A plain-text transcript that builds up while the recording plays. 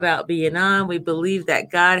about being on. We believe that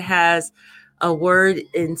God has a word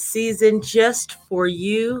in season just for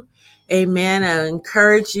you. Amen. I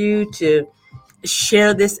encourage you to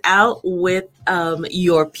share this out with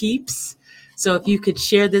your peeps. So if you could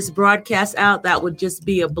share this broadcast out, that would just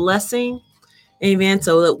be a blessing. Amen.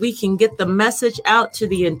 So that we can get the message out to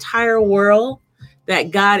the entire world that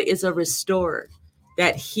God is a restorer,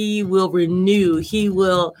 that he will renew, he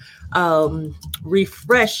will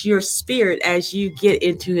refresh your spirit as you get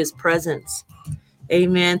into his presence.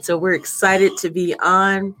 Amen. So we're excited to be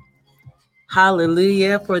on.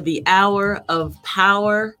 Hallelujah, for the hour of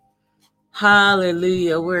power.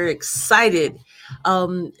 Hallelujah. We're excited.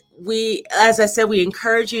 As I said, we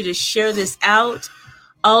encourage you to share this out.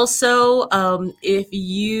 Also,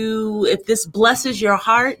 if this blesses your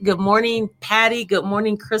heart, good morning, Patty. Good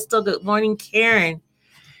morning, Crystal. Good morning, Karen.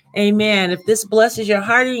 Amen. If this blesses your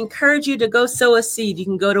heart, I encourage you to go sow a seed. You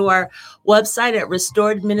can go to our website at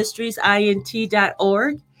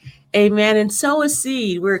restoredministriesint.org. Amen. And sow a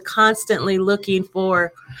seed. We're constantly looking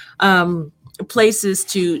for places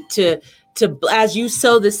to as you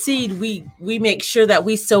sow the seed, we make sure that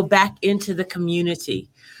we sow back into the community.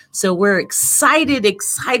 So we're excited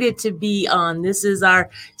to be on. This is our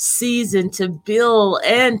season to build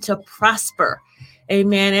and to prosper.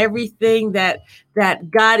 Amen. Everything that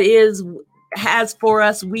God has for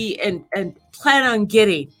us, we and plan on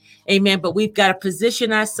getting. Amen. But we've got to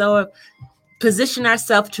position ourselves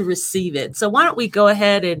to receive it. So why don't we go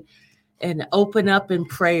ahead and open up in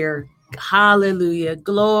prayer. Hallelujah.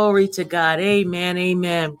 Glory to God. Amen.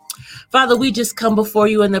 Amen. Father, we just come before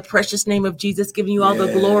you in the precious name of Jesus, giving you all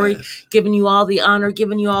the glory, giving you all the honor,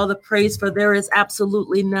 giving you all the praise, for there is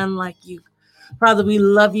absolutely none like you. Father, we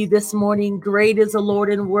love you this morning. Great is the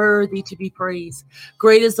Lord and worthy to be praised.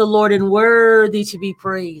 Great is the Lord and worthy to be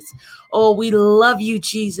praised. Oh, we love you,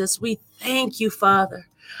 Jesus. We thank you, Father.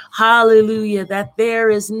 Hallelujah, that there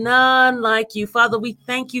is none like you. Father, we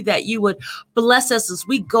thank you that you would bless us as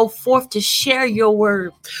we go forth to share your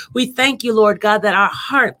word. We thank you, Lord God, that our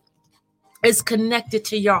heart is connected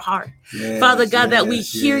to your heart. Yes, Father God, that we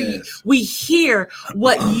hear you, we hear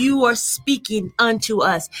what you are speaking unto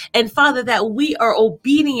us. And Father, that we are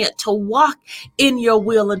obedient to walk in your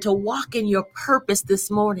will and to walk in your purpose this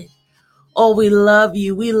morning. Oh, we love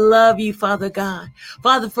you. We love you, Father God.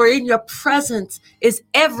 Father, for in your presence is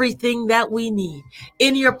everything that we need.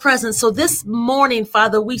 In your presence. So this morning,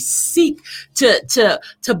 Father, we seek to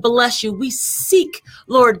bless you. We seek,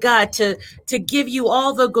 Lord God, to give you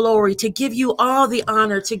all the glory, to give you all the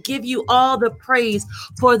honor, to give you all the praise,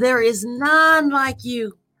 for there is none like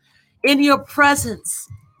you. In your presence,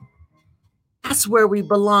 that's where we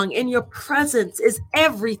belong. In your presence is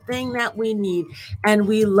everything that we need. And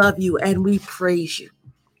we love you and we praise you.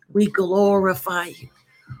 We glorify you.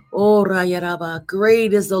 Oh, Rayaraba,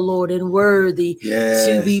 great is the Lord and worthy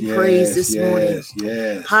to be praised this morning.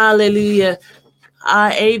 Yes. Hallelujah.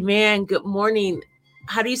 Amen. Good morning.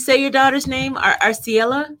 How do you say your daughter's name?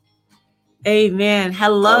 Arciela? Amen.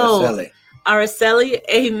 Hello. Araceli.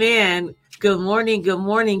 Amen. Good morning. Good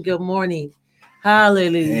morning. Good morning.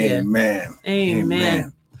 Hallelujah. Amen.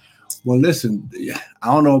 Amen. Well, listen,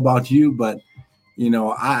 I don't know about you, but you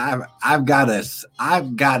know, I've got a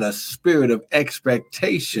spirit of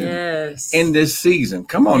expectation in this season.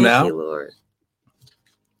 Come on now. Thank you, Lord.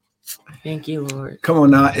 Thank you, Lord. Come on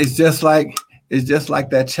now. It's just like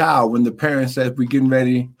that child when the parent says we're getting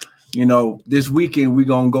ready, you know, this weekend we're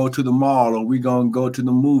gonna go to the mall, or we're gonna go to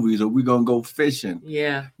the movies, or we're gonna go fishing.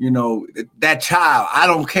 Yeah. You know, that child, I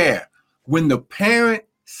don't care. When the parent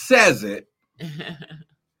says it,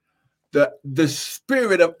 the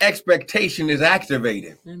spirit of expectation is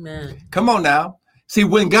activated. Amen. Come on now. See,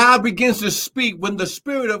 when God begins to speak, when the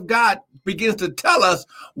Spirit of God begins to tell us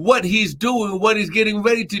what he's doing, what he's getting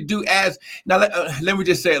ready to do, let me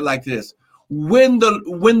just say it like this. When the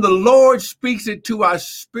Lord speaks it to our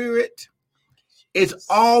spirit, it's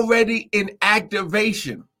already in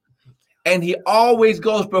activation. And he always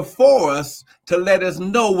goes before us to let us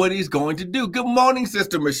know what he's going to do. Good morning,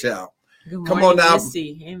 Sister Michelle. Good morning, come on now.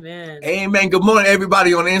 Missy. Amen. Amen. Good morning,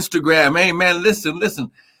 everybody on Instagram. Amen. Listen.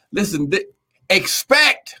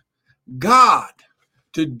 Expect God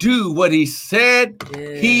to do what he said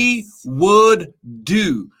he would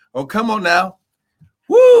do. Oh, come on now.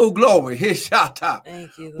 Woo, glory. Here's shout out.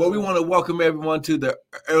 Thank you, Lord. Well, we want to welcome everyone to the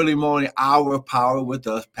early morning hour of power with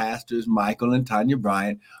us, Pastors Michael and Tanya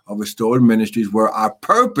Bryant of Restored Ministries, where our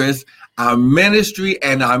purpose, our ministry,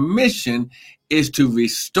 and our mission is to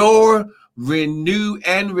restore, renew,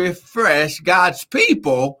 and refresh God's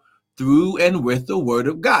people through and with the word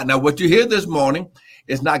of God. Now, what you hear this morning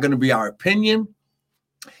is not going to be our opinion.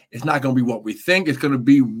 It's not going to be what we think. It's going to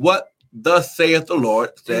be what thus saith the Lord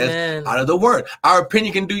says Amen. out of the word. Our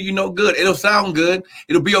opinion can do you no good. It'll sound good.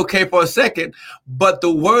 It'll be okay for a second. But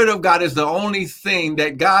the word of God is the only thing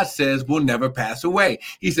that God says will never pass away.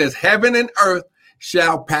 He says, heaven and earth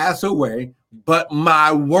shall pass away, but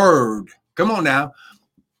my word, come on now,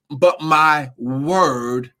 but my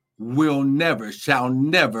word shall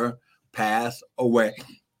never pass away.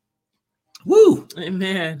 Woo!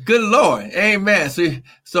 Amen. Good Lord. Amen.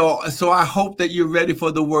 So I hope that you're ready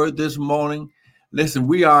for the word this morning. Listen,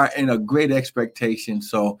 we are in a great expectation.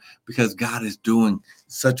 So because God is doing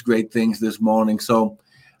such great things this morning. So,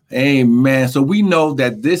 amen. So we know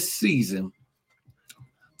that this season,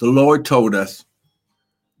 the Lord told us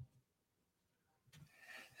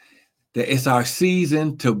that it's our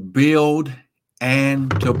season to build and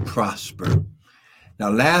to prosper. Now,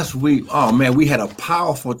 last week, oh man, we had a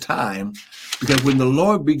powerful time because when the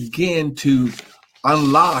Lord began to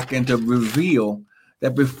unlock and to reveal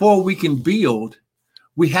that before we can build,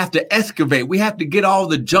 we have to excavate. We have to get all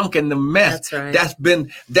the junk and the mess that's been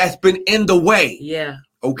in the way. Yeah.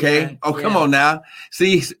 Okay. Yeah, oh, come on now.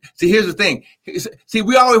 See, here's the thing. See,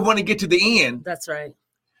 we always want to get to the end. That's right.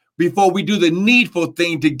 Before we do the needful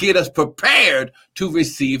thing to get us prepared to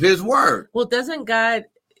receive his word. Well, doesn't God,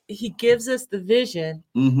 he gives us the vision,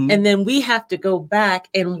 Mm-hmm. and then we have to go back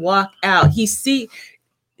and walk out. We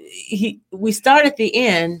start at the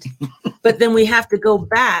end, but then we have to go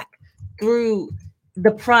back through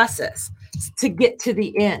the process to get to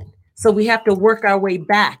the end. So we have to work our way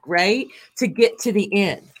back, right? To get to the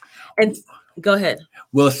end. And go ahead.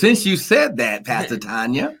 Well, since you said that, Pastor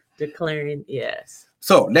Tanya. Declaring yes.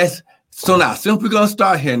 So now, since we're going to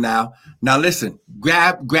start here now listen,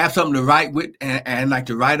 grab something to write with and like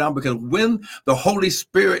to write on, because when the Holy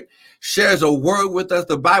Spirit shares a word with us,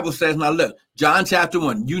 the Bible says, now look, John chapter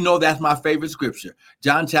 1, you know that's my favorite scripture.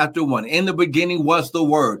 John chapter 1, in the beginning was the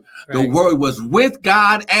word. Right. The word was with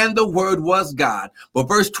God and the word was God. But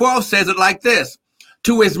verse 12 says it like this.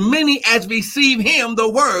 To as many as receive him, the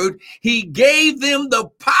word, he gave them the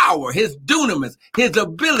power, his dunamis, his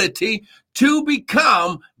ability to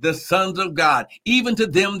become the sons of God, even to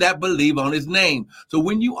them that believe on his name. So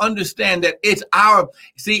when you understand that it's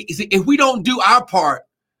see, if we don't do our part,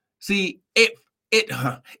 see, it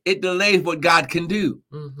delays what God can do.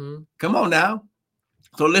 Mm-hmm. Come on now.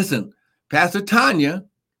 So listen, Pastor Tanya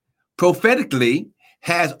prophetically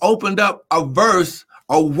has opened up a verse,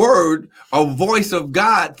 a word, a voice of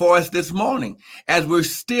God for us this morning, as we're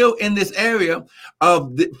still in this area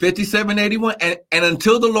of 5781. And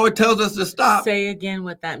until the Lord tells us to stop. Say again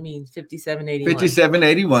what that means, 5781.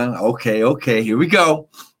 5781. Okay, here we go.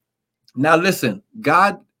 Now listen,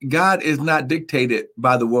 God is not dictated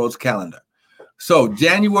by the world's calendar. So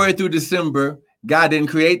January through December, God didn't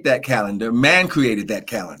create that calendar. Man created that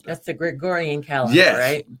calendar. That's the Gregorian calendar, yes,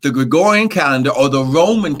 right? The Gregorian calendar or the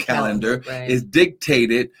Roman calendar right. is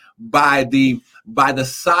dictated by the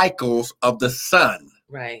cycles of the sun.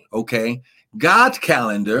 Right. Okay. God's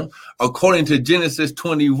calendar, according to Genesis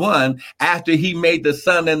 21, after he made the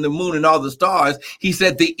sun and the moon and all the stars, he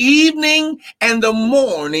said the evening and the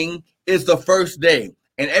morning is the first day.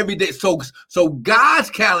 And every day. So God's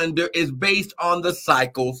calendar is based on the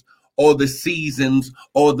cycles or the seasons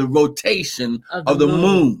or the rotation of the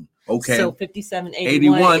moon. Okay. So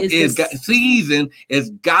 5781 is season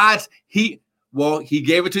is God's he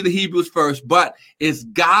gave it to the Hebrews first, but it's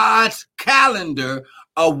God's calendar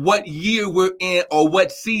of what year we're in or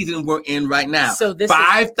what season we're in right now. So this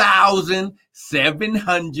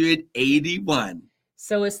 5,781.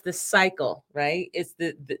 So it's the cycle, right? It's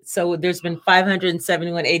so there's been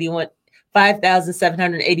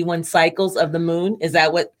 5,781 cycles of the moon. Is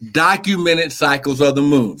that what? Documented cycles of the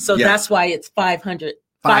moon. So yes. That's why it's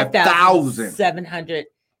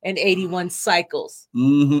 5,781 cycles.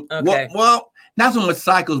 Mm-hmm. Okay. Well, not so much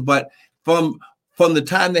cycles, but from the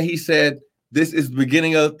time that he said this is the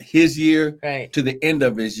beginning of his year right. to the end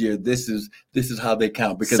of his year, this is how they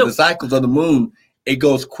count, because the cycles of the moon, it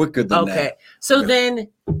goes quicker than that. Okay. So then,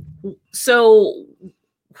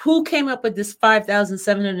 who came up with this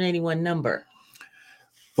 5,781 number?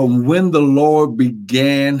 From when the Lord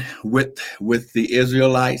began with the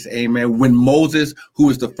Israelites, amen. When Moses, who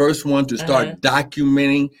was the first one to start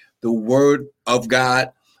documenting the word of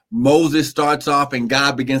God, Moses starts off and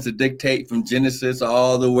God begins to dictate from Genesis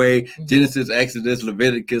all the way, Genesis, Exodus,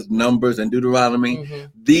 Leviticus, Numbers, and Deuteronomy. Mm-hmm.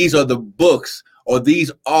 These are the books, or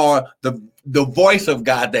these are the voice of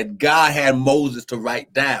God that God had Moses to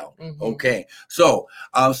write down. Mm-hmm. Okay. So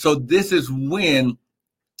this is when,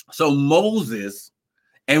 Moses,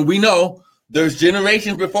 and we know there's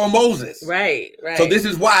generations before Moses. Right. So this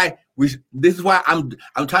is why This is why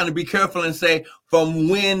I'm trying to be careful and say from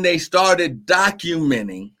when they started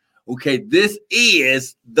documenting. Okay, this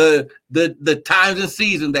is the times and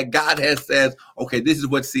season that God has says. Okay, this is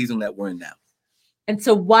what season that we're in now. And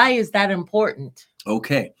so, why is that important?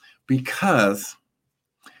 Okay, because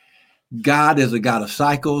God is a God of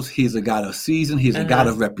cycles. He's a God of season. He's a God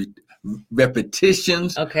of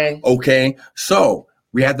repetitions. Okay. Okay. So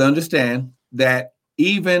we have to understand that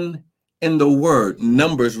even in the word,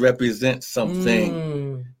 numbers represent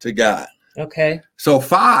something to God. Okay. So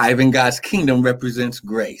 5 in God's kingdom represents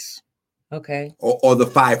grace. Okay. Or the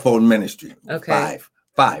fivefold ministry. Okay.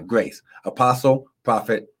 5, grace. Apostle,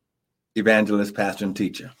 prophet, evangelist, pastor, and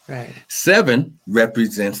teacher. Right. 7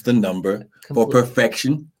 represents the number for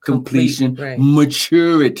perfection, completion, right.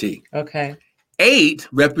 maturity. Okay. 8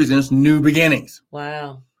 represents new beginnings.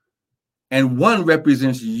 Wow. And 1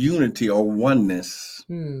 represents unity or oneness.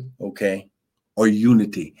 Okay. Or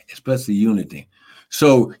unity, especially unity.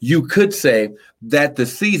 So you could say that the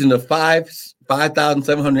season of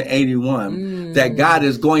 5,781, that God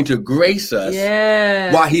is going to grace us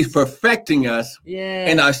while he's perfecting us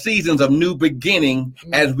in our seasons of new beginning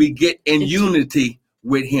as we get in unity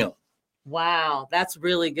with him. Wow, that's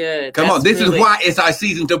really good. Come on, this is why it's our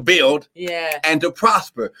season to build and to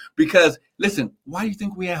prosper. Because listen, why do you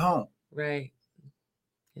think we're at home? Right.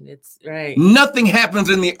 And it's right. Nothing happens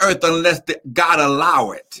in the earth unless God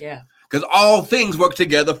allow it. Yeah. Because all things work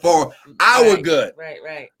together for our good.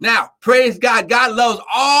 Right. Now, praise God. God loves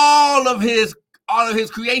all of his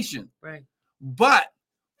creation. Right. But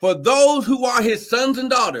for those who are his sons and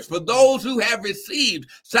daughters, for those who have received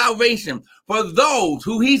salvation, for those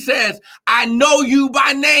who he says, I know you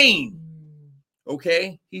by name.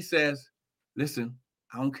 Okay. He says, listen,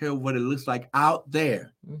 I don't care what it looks like out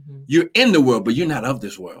there. You're in the world, but you're not of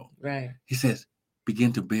this world. Right. He says,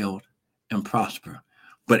 begin to build and prosper.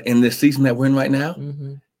 But in this season that we're in right now,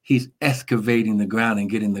 he's excavating the ground and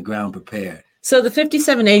getting the ground prepared. So the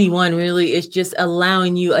 5781 really is just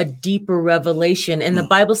allowing you a deeper revelation. And the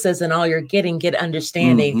Bible says, in all you're getting, get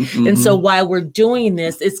understanding. And so while we're doing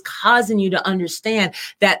this, it's causing you to understand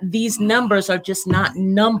that these numbers are just not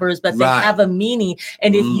numbers, but they have a meaning.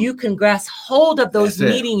 And if you can grasp hold of those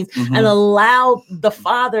meanings and allow the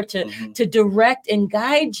Father to direct and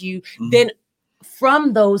guide you, then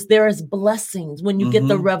from those, there is blessings when you get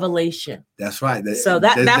the revelation. That's right. So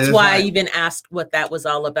that's why I even asked what that was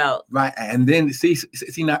all about. Right. And then see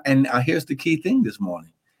now, and here's the key thing this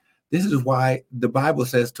morning. This is why the Bible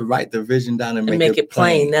says to write the vision down and make it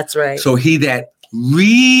plain. That's right. So he that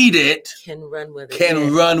read it can run with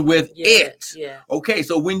it. Yeah. Okay.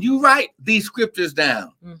 So when you write these scriptures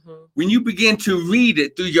down, when you begin to read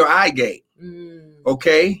it through your eye gate,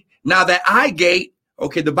 okay. Now that eye gate,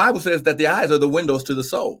 okay, the Bible says that the eyes are the windows to the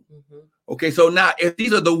soul. Okay, so now if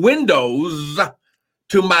these are the windows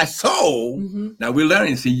to my soul, now we're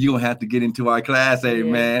learning. See, you don't have to get into our class,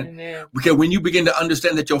 amen. Because when you begin to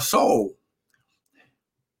understand that your soul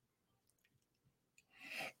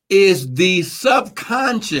is the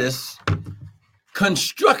subconscious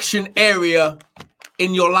construction area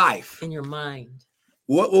in your life. In your mind.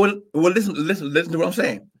 Well, listen to what I'm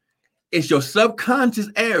saying. It's your subconscious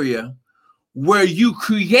area where you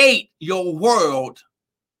create your world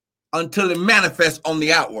until it manifests on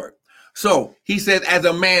the outward. So he says, as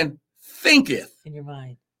a man thinketh in your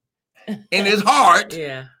mind, in his heart,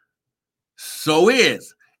 so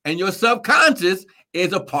is. And your subconscious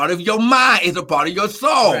is a part of your mind, is a part of your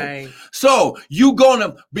soul. Right. So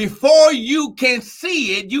before you can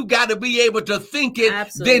see it, you got to be able to think it,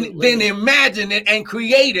 then imagine it and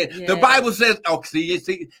create it. Yeah. The Bible says,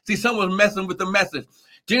 see, someone's messing with the message.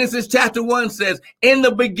 Genesis chapter 1 says, in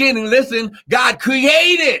the beginning, listen, God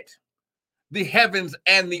created the heavens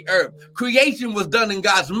and the earth. Creation was done in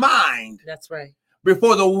God's mind. That's right.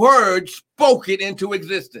 Before the word spoke it into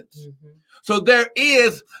existence. So there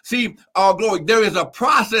is, there is a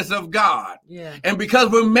process of God. Yeah. And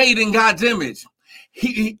because we're made in God's image,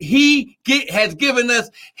 he has given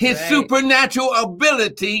us his supernatural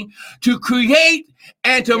ability to create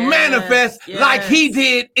and to manifest like he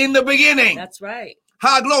did in the beginning. That's right.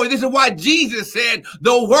 Glory. This is why Jesus said,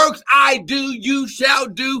 the works I do, you shall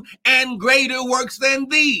do, and greater works than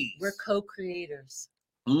these. We're co-creators.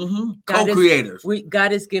 Co-creators.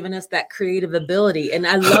 God has given us that creative ability. And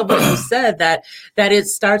I love what you said, that it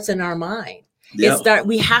starts in our mind. Yep.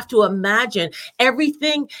 We have to imagine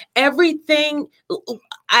everything.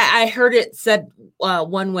 I heard it said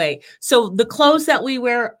one way. So the clothes that we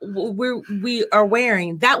are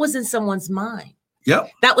wearing, that was in someone's mind.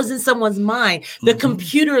 Yep. That was in someone's mind. The Mhm.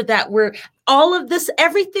 computer all of this,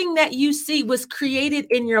 everything that you see was created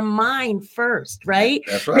in your mind first, right?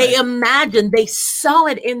 That's right. They imagined, they saw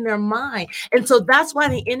it in their mind. And so that's why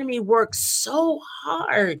the enemy works so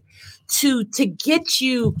hard to get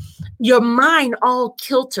your mind all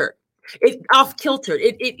kilter. Off kilter.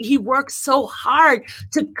 He works so hard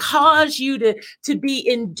to cause you to be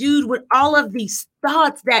endued with all of these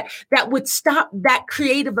thoughts that would stop that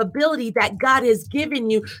creative ability that God has given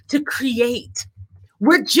you to create.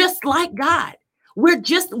 We're just like God. We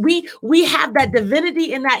have that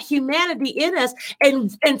divinity and that humanity in us.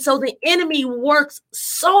 And so the enemy works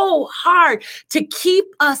so hard to keep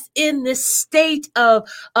us in this state of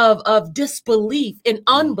disbelief and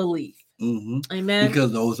unbelief. Mm-hmm. Amen.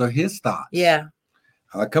 Because those are his thoughts. Yeah.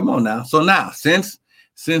 Come on now. So now, since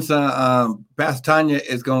Pastor Tanya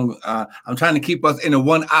is going, I'm trying to keep us in a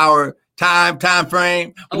 1 hour time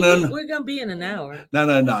frame. Oh, we're gonna be in an hour. No.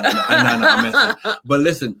 But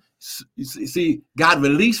listen, see, God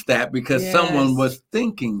released that because someone was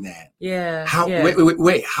thinking that. Yeah.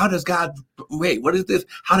 Wait. How does God? Wait. What is this?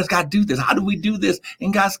 How does God do this? How do we do this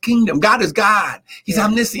in God's kingdom? God is God. He's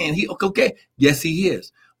omniscient. Okay. Yes, he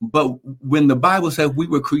is. But when the Bible says we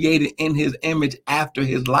were created in his image after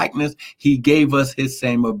his likeness, he gave us his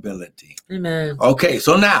same ability. Amen. Okay,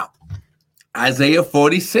 so now, Isaiah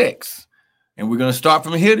 46. And we're going to start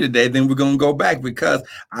from here today. Then we're going to go back because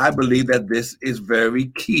I believe that this is very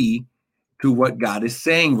key to what God is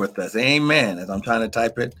saying with us. Amen. As I'm trying to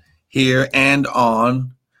type it here and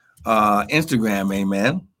on Instagram.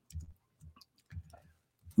 Amen.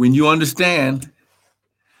 When you understand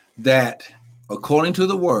that according to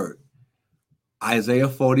the word, Isaiah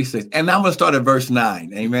 46. And I'm going to start at verse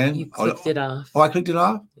 9. Amen. You clicked it off. Oh, I clicked it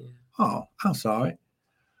off? Yeah. Oh, I'm sorry.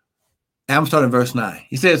 And I'm starting at verse 9.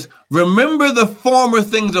 He says, remember the former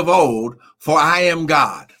things of old, for I am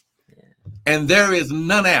God, and there is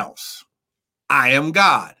none else. I am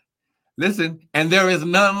God. Listen, and there is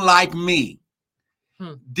none like me.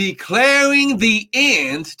 Declaring the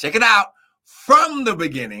end, check it out, from the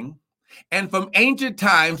beginning, and from ancient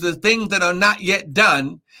times, the things that are not yet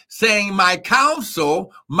done, saying, my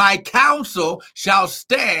counsel shall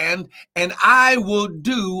stand, and I will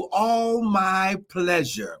do all my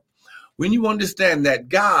pleasure. When you understand that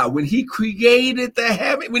God, when he created the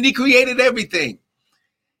heaven, when he created everything,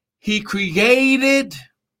 he created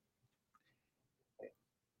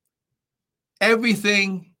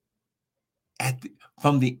everything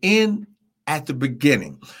from the end at the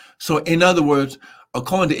beginning. So in other words,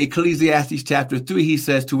 according to Ecclesiastes chapter 3, he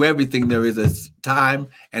says to everything there is a time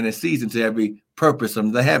and a season to every purpose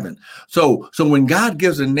under the heaven. So when God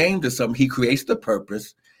gives a name to something, he creates the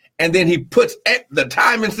purpose, and then he puts the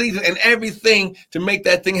time and season and everything to make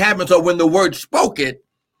that thing happen. So when the word spoke it,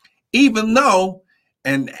 even though,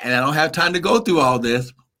 and I don't have time to go through all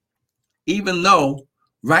this, even though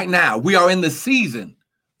right now we are in the season,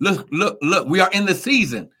 look, we are in the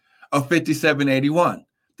season of 5781,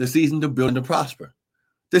 the season to build and to prosper.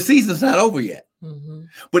 The season's not over yet,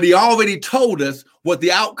 but he already told us what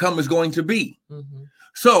the outcome is going to be.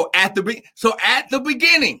 So at the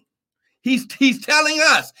beginning, he's telling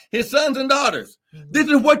us, his sons and daughters, this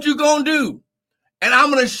is what you're going to do. And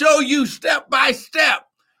I'm going to show you step by step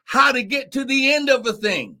how to get to the end of a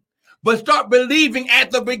thing. But start believing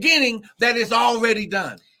at the beginning that it's already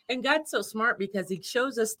done. And God's so smart because he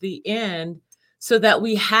shows us the end so that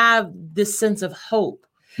we have this sense of hope,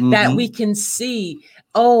 that we can see,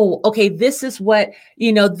 oh, okay, this is what,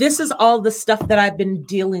 this is all the stuff that I've been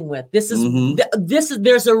dealing with. This is,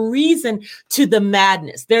 there's a reason to the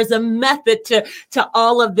madness. There's a method to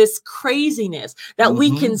all of this craziness that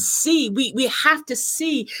we can see. We have to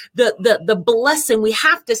see the blessing. We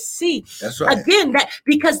have to see. That's right. Again,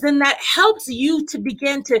 because then that helps you to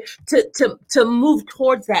begin to move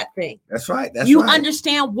towards that thing. That's right. You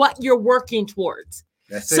understand what you're working towards.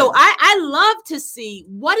 So I love to see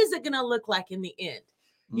what is it going to look like in the end,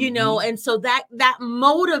 and so that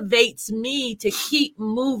motivates me to keep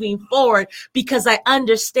moving forward because I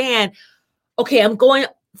understand, okay, I'm going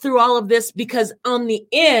through all of this because on the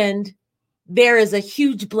end, there is a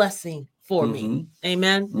huge blessing for me.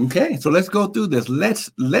 Amen. Okay. So let's go through this.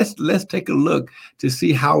 Let's take a look to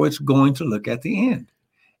see how it's going to look at the end.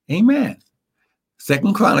 Amen.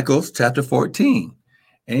 2 Chronicles chapter 14.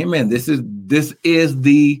 Amen. This is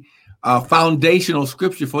the foundational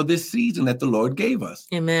scripture for this season that the Lord gave us.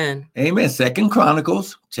 Amen. Amen. 2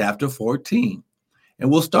 Chronicles chapter 14. And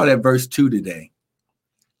we'll start at verse 2 today,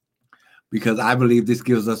 because I believe this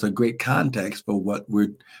gives us a great context for what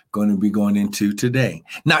we're going to be going into today.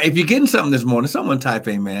 Now, if you're getting something this morning, someone type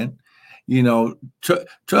amen.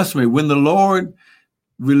 Trust me, when the Lord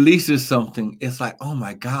releases something, it's like, oh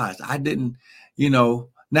my gosh, I didn't,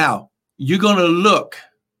 now you're going to look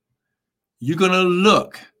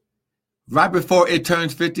right before it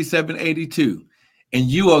turns 5782, and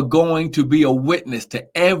you are going to be a witness to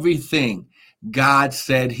everything God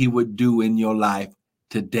said he would do in your life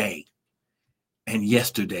today and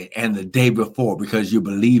yesterday and the day before, because you're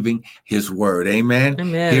believing his word. Amen.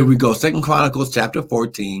 Amen. Here we go. 2 Chronicles chapter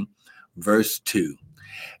 14, verse 2.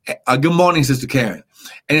 Good morning, Sister Karen.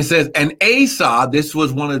 And it says, and Asa, this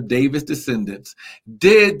was one of David's descendants,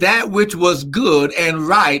 did that which was good and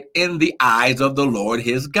right in the eyes of the Lord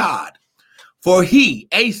his God. For he,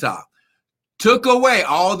 Asa, took away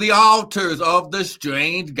all the altars of the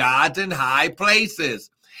strange gods in high places.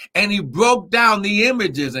 And he broke down the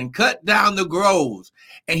images and cut down the groves.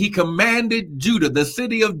 And he commanded Judah, the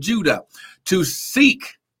city of Judah, to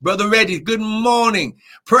seek. Brother Reggie, good morning.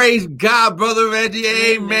 Praise God, Brother Reggie.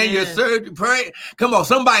 Amen. Your surgery, pray. Come on,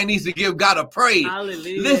 somebody needs to give God a praise.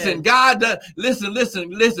 Hallelujah. Listen, God,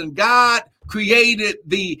 listen. God created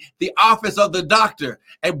the office of the doctor,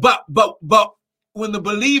 and but when the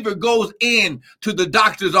believer goes in to the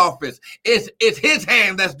doctor's office, it's his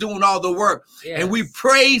hand that's doing all the work. Yes. And we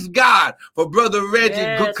praise God for Brother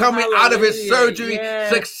Reggie coming out of his surgery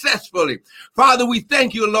successfully. Father, we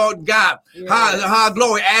thank you, Lord God. High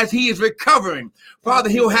glory, as he is recovering. Father,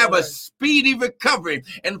 he'll have a speedy recovery.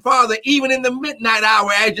 And Father, even in the midnight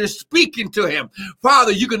hour, as you're speaking to him,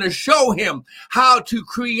 Father, you're going to show him how to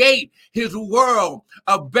create his world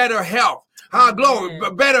of better health. High glory,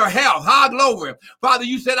 better health. High glory. Father,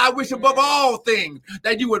 you said, I wish above all things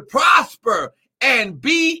that you would prosper and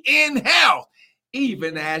be in health,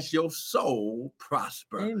 even as your soul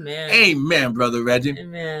prosper. Amen. Amen, Brother Reggie.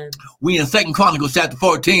 Amen. We in 2 Chronicles chapter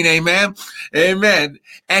 14. Amen. Amen.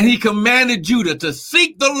 And he commanded Judah to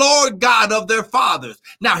seek the Lord God of their fathers.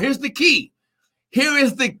 Now, here's the key. Here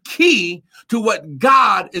is the key to what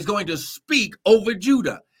God is going to speak over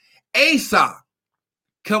Judah. Asa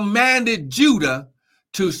commanded Judah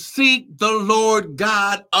to seek the Lord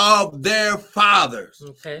God of their fathers.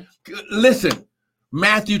 Okay. Listen,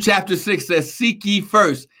 Matthew chapter 6 says, seek ye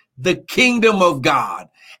first the kingdom of God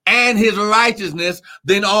and his righteousness,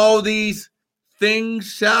 then all these things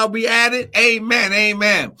shall be added. Amen.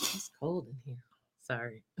 Amen. It's cold in here.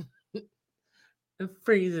 Sorry. I'm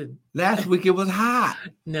freezing. Last week it was hot.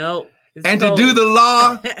 No. And cold. To do the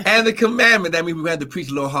law and the commandment, that means we had to preach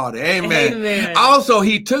a little harder. Amen. Amen. Also,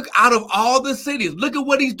 he took out of all the cities. Look at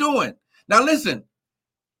what he's doing. Now listen,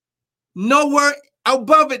 nowhere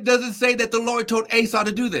above it does it say that the Lord told Asa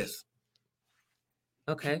to do this.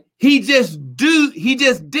 Okay. He just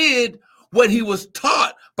did what he was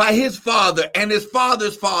taught by his father and his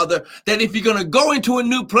father's father, that if you're going to go into a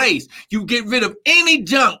new place, you get rid of any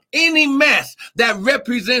junk, any mess that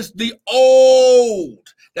represents the old.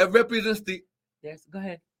 That represents the go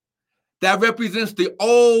ahead. That represents the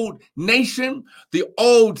old nation, the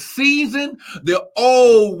old season, the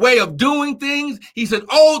old way of doing things. He said,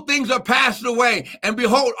 old things are passed away, and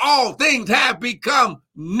behold, all things have become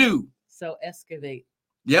new. So excavate.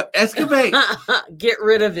 Yep, excavate. Get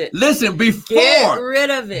rid of it. Listen, get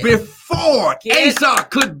rid of it. Before Asa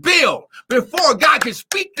could build, before God could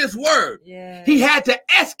speak this word, he had to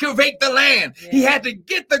excavate the land. He had to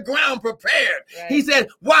get the ground prepared. Right. He said,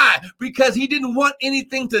 why? Because he didn't want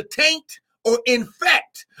anything to taint or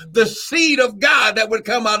infect the seed of God that would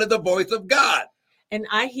come out of the voice of God. And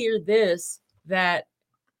I hear this, that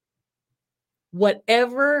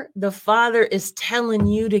whatever the Father is telling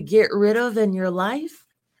you to get rid of in your life,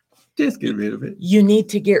 just get rid of it. You need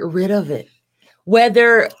to get rid of it.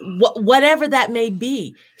 Whatever that may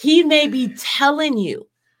be. He may be telling you.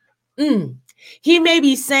 He may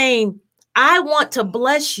be saying, I want to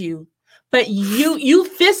bless you, but you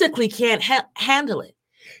physically can't handle it.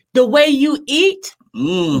 The way you eat,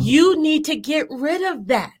 you need to get rid of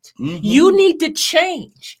that. You need to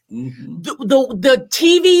change. The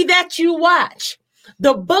TV that you watch,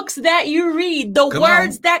 the books that you read, the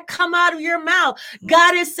words that come out of your mouth.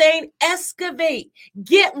 God is saying, excavate,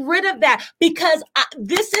 get rid of that, because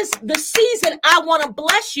this is the season I want to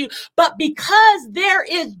bless you. But because there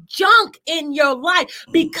is junk in your life,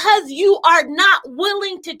 because you are not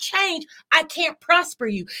willing to change, I can't prosper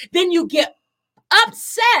you. Then you get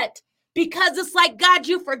upset, because it's like, God,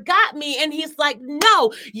 you forgot me. And he's like,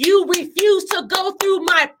 no, you refuse to go through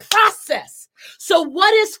my process. So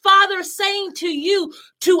what is Father saying to you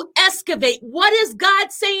to excavate? What is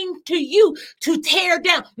God saying to you to tear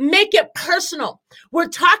down? Make it personal. We're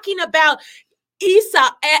talking about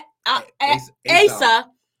Asa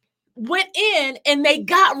went in and they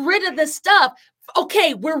got rid of the stuff.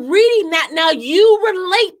 Okay, we're reading that now. You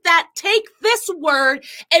relate that. Take this word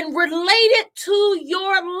and relate it to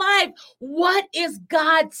your life. What is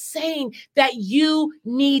God saying that you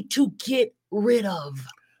need to get rid of?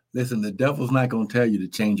 Listen, the devil's not going to tell you to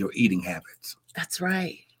change your eating habits. That's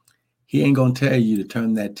right. He ain't going to tell you to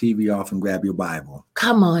turn that TV off and grab your Bible.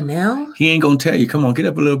 Come on now. He ain't going to tell you, come on, get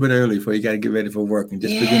up a little bit early before you got to get ready for work and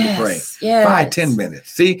just begin to pray. Yes. 5-10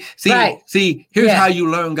 minutes. See, here's how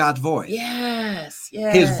you learn God's voice. Yes.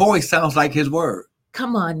 His voice sounds like his word.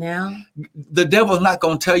 Come on now. The devil's not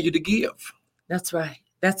going to tell you to give. That's right.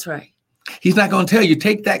 That's right. He's not going to tell you,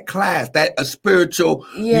 take that class, that a spiritual,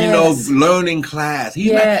 learning class.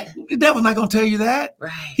 The devil's not going to tell you that.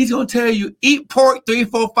 Right. He's going to tell you, eat pork 3,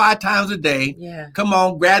 4, 5 times a day. Yeah. Come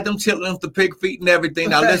on, grab them chitlins, the pig feet and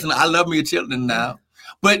everything. Now, listen, I love me a chitlin now.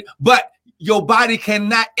 But your body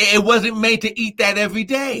cannot, it wasn't made to eat that every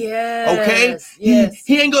day. Yes. Okay? Yes.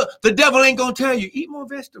 The devil ain't going to tell you, eat more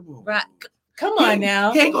vegetables. Right. Come on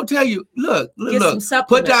now. He ain't gonna tell you. Look.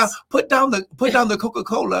 Put down the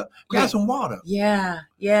Coca-Cola. Grab some water. Yeah.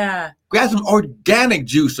 Grab some organic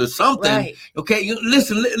juice or something. Right. Okay.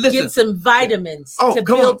 Listen. Get some vitamins. To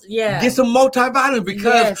build. Yeah. Get some multivitamins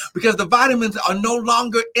because the vitamins are no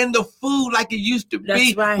longer in the food like it used to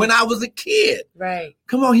be when I was a kid. Right.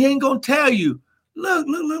 Come on. He ain't gonna tell you. Look.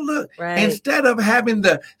 Right. Instead of having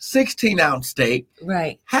the 16-ounce steak,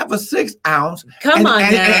 have a 6-ounce. Come on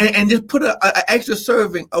now. And just put an extra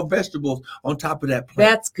serving of vegetables on top of that plate.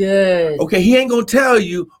 That's good. Okay, he ain't going to tell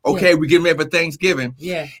you, okay, we're getting ready for Thanksgiving.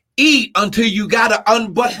 Yeah. Eat until you got to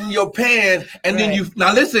unbutton your pants and then you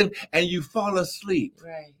fall asleep.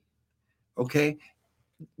 Right. Okay?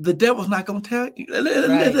 The devil's not going to tell you.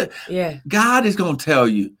 Right. Yeah. God is going to tell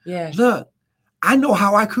you. Yeah. Look. I know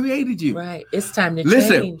how I created you. Right. It's time to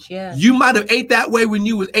Listen, change. Yeah. You might have ate that way when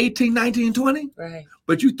you was 18, 19, 20. Right.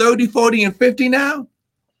 But you 30, 40, and 50 now.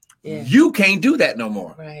 Yeah. You can't do that no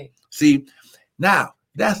more. Right. See, now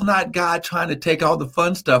that's not God trying to take all the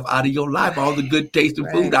fun stuff out of your life, all the good tasting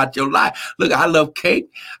food out your life. Look, I love cake.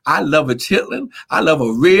 I love a chitlin. I love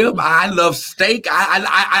a rib. I love steak.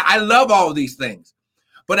 I love all these things.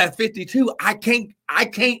 But at 52, I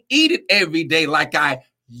can't eat it every day like I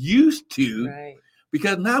used to,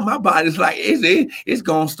 because now my body's like, it's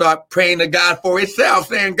gonna start praying to God for itself,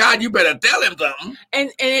 saying, God, you better tell him something.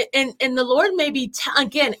 And the Lord may be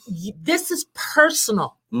again, this is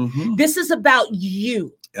personal. Mm-hmm. This is about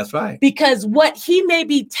you. That's right. Because what he may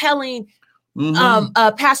be telling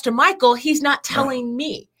Pastor Michael, he's not telling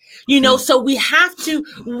me. So we have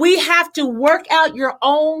to work out your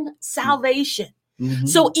own salvation. Mm-hmm.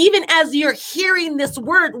 So even as you're hearing this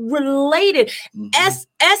word related,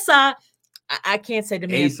 Esau, I can't say the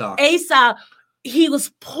man, Esau, he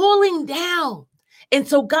was pulling down. And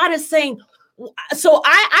so God is saying, so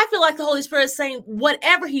I feel like the Holy Spirit is saying,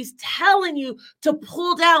 whatever he's telling you to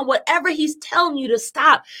pull down, whatever he's telling you to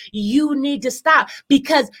stop, you need to stop,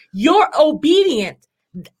 because your obedience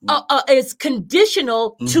is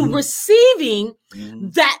conditional to receiving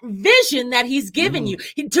that vision that he's given you,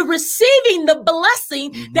 to receiving the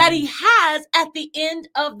blessing that he has at the end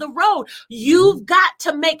of the road. You've got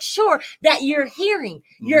to make sure that you're hearing.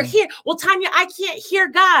 You're here. Well, Tanya, I can't hear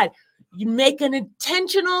God. You make an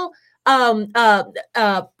intentional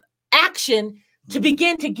action to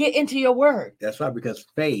begin to get into your word. That's right, because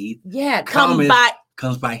faith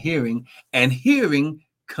comes by hearing, and hearing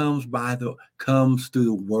comes through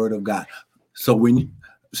the word of God. So when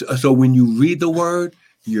you read the word,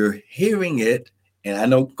 you're hearing it. And I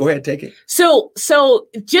know, go ahead, take it. So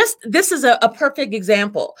just, this is a perfect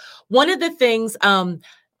example. One of the things,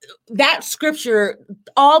 that scripture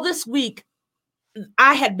all this week,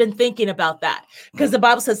 I had been thinking about that, because the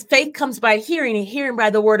Bible says faith comes by hearing, and hearing by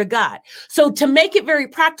the word of God. So to make it very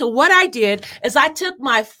practical, what I did is I took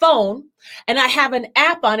my phone, and I have an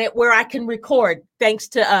app on it where I can record. Thanks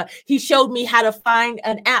to, he showed me how to find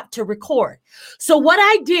an app to record. So what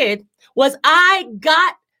I did was I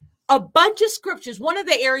got a bunch of scriptures. One of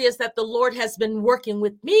the areas that the Lord has been working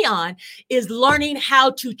with me on is learning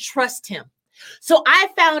how to trust him. So I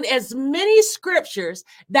found as many scriptures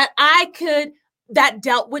that that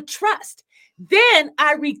dealt with trust. Then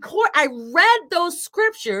I read those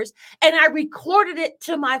scriptures and I recorded it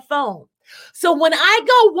to my phone. So when I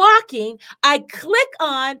go walking, I click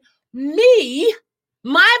on me,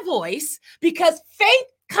 my voice, because faith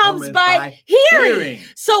comes by hearing.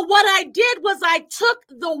 So what I did was I took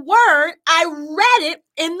the word, I read it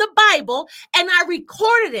in the Bible, and I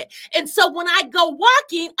recorded it. And so when I go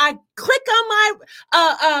walking, I click on my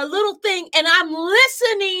little thing, and I'm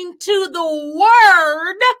listening to the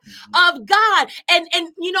word of God. And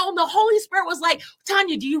the Holy Spirit was like,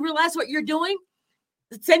 Tanya, do you realize what you're doing?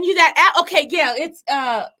 Send you that app. Okay, yeah, it's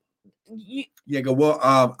Well,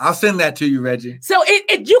 I'll send that to you, Reggie. So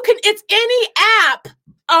it's any app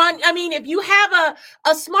on. I mean, if you have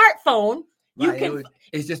a smartphone, you can.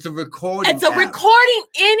 It's just a recording. It's a recording.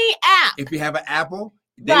 Any app. If you have an Apple.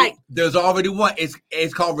 Right. There's already one.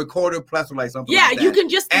 It's called Recorder Plus or like something like that. Yeah, you can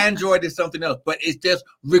just Android is something else, but it's just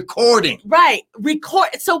recording. Right. Record.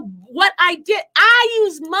 So what I did, I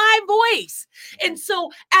use my voice. And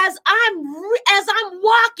so as I'm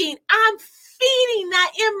walking, I'm feeding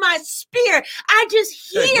that in my spirit. I just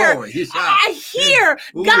hear,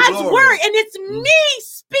 God's word, and it's me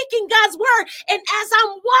speaking God's word. And as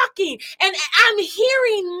I'm walking and I'm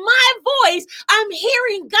hearing my voice, I'm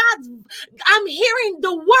hearing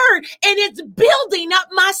the word, and it's building up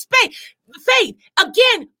my faith.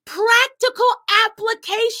 Again, practical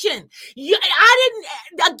application. This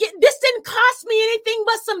didn't cost me anything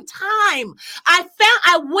but some time.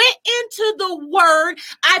 I went into the word.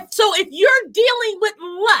 So if you're dealing with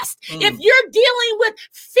lust, if you're dealing with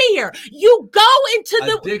fear, you go into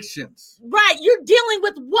the addictions. Right. You're dealing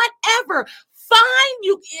with whatever.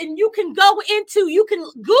 You can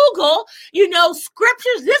Google,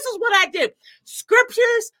 scriptures. This is what I did.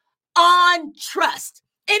 Scriptures on trust.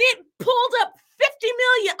 And it pulled up 50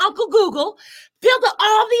 million, Uncle Google, pulled up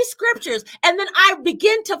all these scriptures. And then I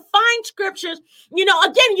begin to find scriptures.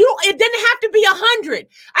 It didn't have to be 100.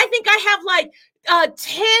 I think I have like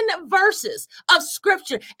 10 verses of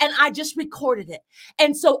scripture, and I just recorded it.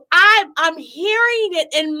 And so I'm hearing it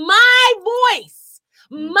in my voice,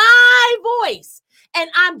 and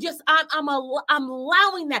I'm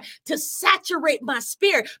allowing that to saturate my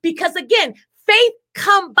spirit, because again, faith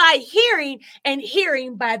come by hearing, and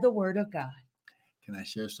hearing by the word of God. Can I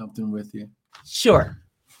share something with you? Sure.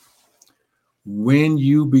 When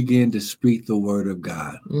you begin to speak the word of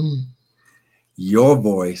God, your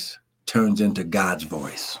voice turns into God's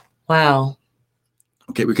voice. Wow.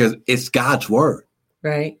 Okay, because it's God's word.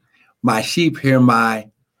 Right. My sheep hear my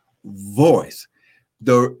voice.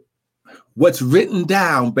 What's written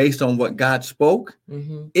down based on what God spoke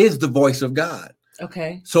is the voice of God.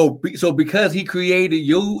 Okay. So because he created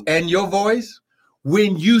you and your voice,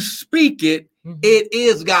 when you speak it, it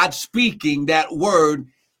is God speaking that word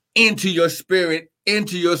into your spirit,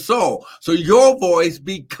 into your soul. So your voice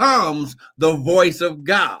becomes the voice of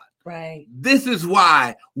God. Right. This is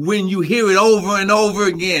why when you hear it over and over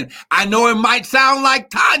again, I know it might sound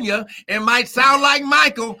like Tanya, it might sound like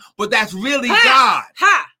Michael, but that's really God.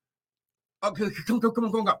 Okay, come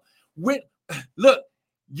on.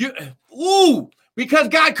 Because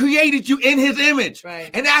God created you in his image, right,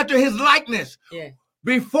 and after his likeness. Yeah.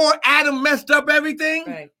 Before Adam messed up everything,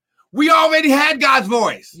 right, we already had God's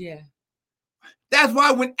voice. Yeah. That's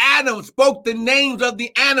why when Adam spoke the names of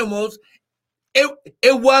the animals, it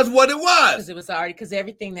was what it was. Because it was already, because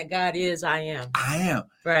everything that God is, I am. I am.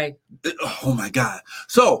 Right. Oh my God.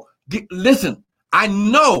 So listen, I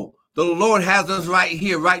know the Lord has us right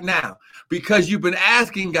here, right now, because you've been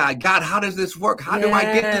asking God, how does this work? How do I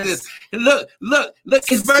get to this? And look,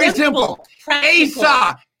 it's very simple.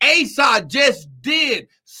 Asa just did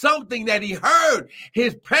something that he heard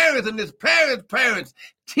his parents and his parents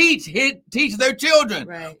teach their children.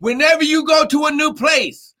 Right. Whenever you go to a new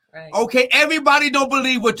place, right, okay, everybody don't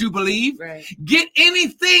believe what you believe. Right. Get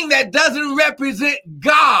anything that doesn't represent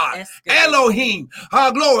God, Elohim,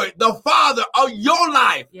 glory, the Father of your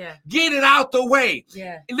life. Yeah. Get it out the way.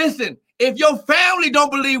 Yeah. Listen, if your family don't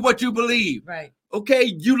believe what you believe, right, okay,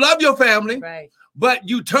 you love your family, right, but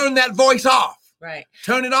you turn that voice off. Right.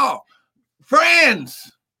 Turn it off.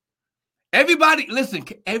 Friends, everybody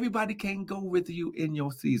can't go with you in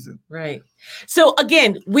your season. Right. So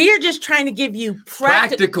again, we are just trying to give you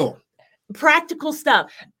practical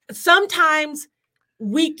stuff. Sometimes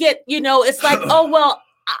we get, it's like, oh, well,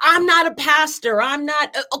 I'm not a pastor. I'm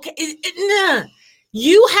not. Okay. Nah.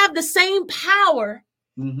 You have the same power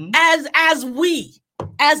as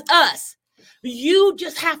us. You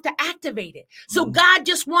just have to activate it. So God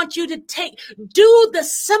just wants you to do the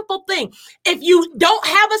simple thing. If you don't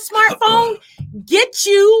have a smartphone,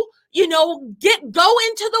 go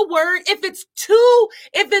into the word. If it's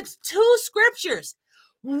two scriptures,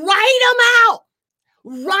 write them out.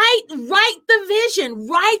 Write the vision,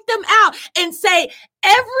 write them out, and say,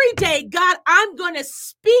 every day, God, I'm going to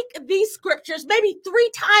speak these scriptures maybe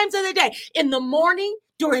 3 times in the day, in the morning,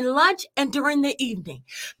 during lunch, and during the evening.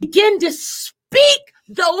 Begin to speak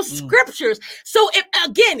those scriptures. So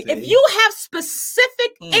if you have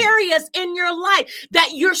specific areas in your life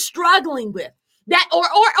that you're struggling with, That or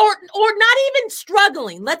not even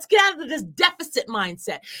struggling. Let's get out of this deficit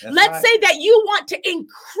mindset. Let's say that you want to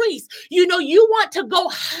increase. You want to go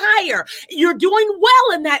higher. You're doing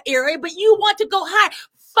well in that area, but you want to go higher.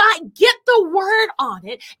 Get the word on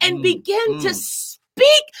it and begin to speak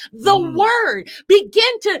the word.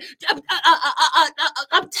 Begin to,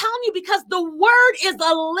 I'm telling you, because the word is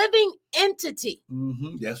a living entity.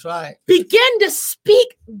 That's right. Begin to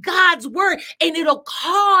speak God's word and it'll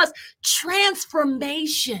cause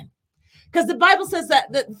transformation. Because the Bible says that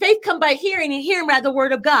faith come by hearing and hearing by the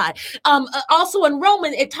word of God. Also in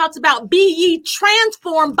Romans, it talks about be ye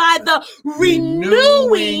transformed by the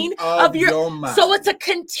renewing of your mind. So it's a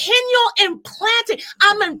continual implanting.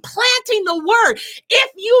 I'm implanting the word.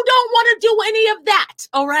 If you don't want to do any of that,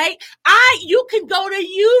 all right, you can go to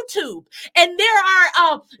YouTube and there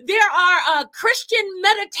are Christian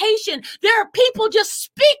meditation. There are people just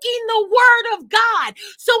speaking the word of God.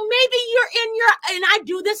 So maybe you're and I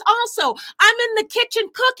do this also. I'm in the kitchen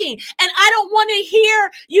cooking and I don't want to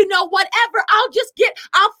hear, whatever.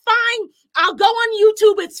 I'll go on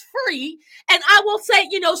YouTube. It's free. And I will say,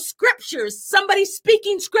 scriptures, somebody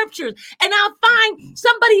speaking scriptures, and I'll find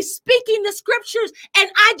somebody speaking the scriptures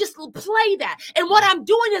and I just will play that. And what I'm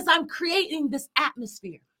doing is I'm creating this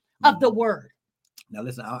atmosphere of the word. Now,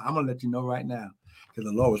 listen, I'm going to let you know right now, because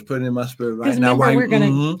the Lord was putting in my spirit right now.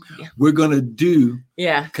 We're going to do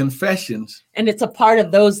confessions. And it's a part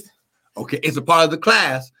of those. Okay, it's a part of the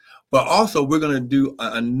class, but also we're going to do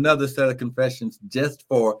another set of confessions just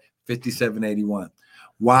for 5781.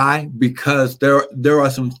 Why? Because there are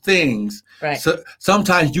some things. Right. So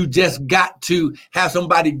sometimes you just got to have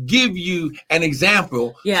somebody give you an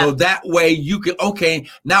example, so that way you can. I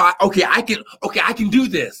can do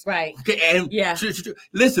this. Right. Okay, and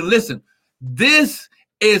listen. This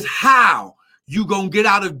is how you gonna get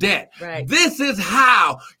out of debt. Right. This is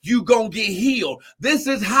how you gonna get healed. This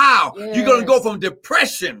is how you're gonna go from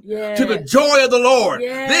depression to the joy of the Lord.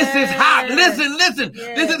 This is how, listen.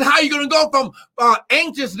 This is how you're gonna go from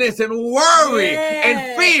anxiousness and worry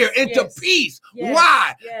and fear into peace.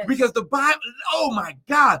 Why? Because the Bible, oh my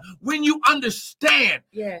God, when you understand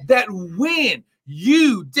that when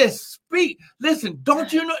you just speak, listen,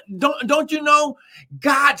 don't you know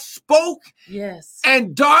God spoke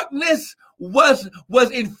and darkness was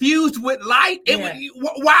infused with light.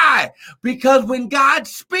 Why? Because when God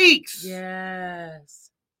speaks,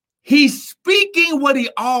 he's speaking what he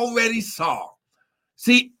already saw.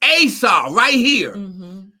 See, Esau right here,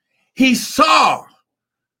 he saw,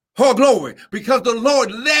 oh glory, because the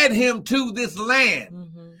Lord led him to this land.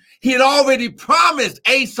 He had already promised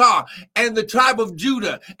Esau and the tribe of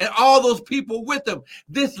Judah and all those people with him,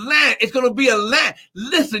 this land, it's going to be a land.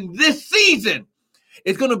 Listen, this season,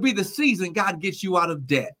 it's going to be the season God gets you out of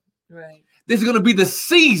debt. Right. This is going to be the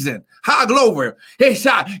season. Ha, glory. Hey,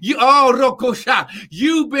 shot.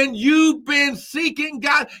 You've been seeking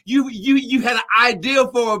God. You had an idea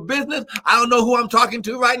for a business. I don't know who I'm talking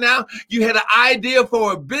to right now. You had an idea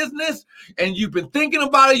for a business and you've been thinking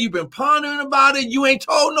about it. You've been pondering about it. You ain't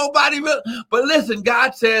told nobody. But listen,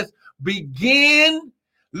 God says,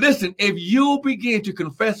 listen, if you'll begin to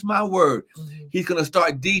confess my word, he's going to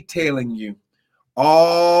start detailing you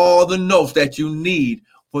all the notes that you need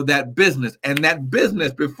for that business. And that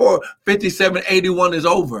business, before 5781 is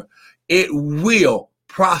over, it will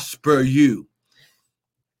prosper you.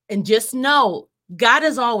 And just know, God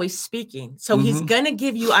is always speaking. So he's going to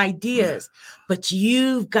give you ideas, but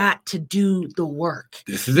you've got to do the work.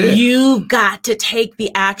 This is it. You've got to take the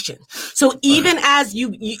action. So even as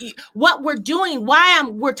you what we're doing,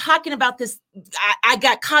 we're talking about this, I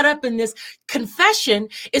got caught up in this confession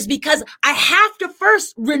is because I have to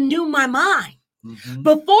first renew my mind.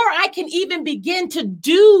 Before I can even begin to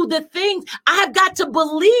do the things, I've got to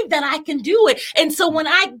believe that I can do it. And so when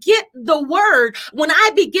I get the word, when I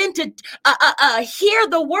begin to hear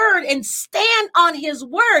the word and stand on his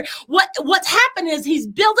word, what's happened is he's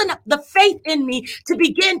building up the faith in me to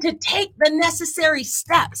begin to take the necessary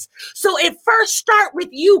steps. So it first starts with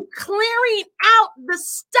you clearing out the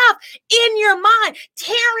stuff in your mind,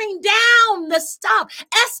 tearing down the stuff,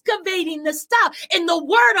 excavating the stuff, and the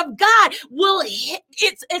word of God will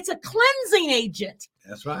it's a cleansing agent.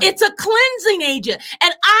 That's right. It's a cleansing agent.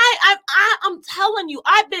 And I'm telling you,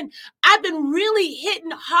 I've been really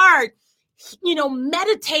hitting hard,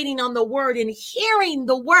 meditating on the word and hearing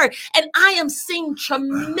the word. And I am seeing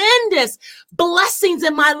tremendous blessings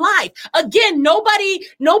in my life. Again,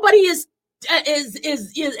 nobody is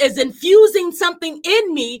is infusing something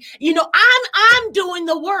in me. You know, I'm doing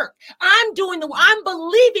the work. I'm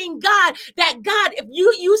believing God that God, if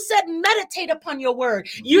you said meditate upon your word,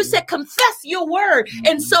 you said confess your word,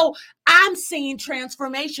 and so I'm seeing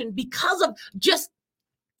transformation because of just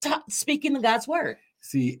speaking God's word.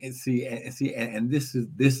 See, and this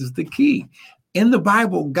is the key. In the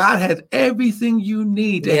Bible, God has everything you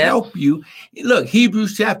need to help you. Look,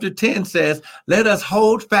 Hebrews chapter 10 says, let us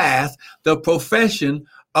hold fast the profession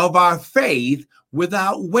of our faith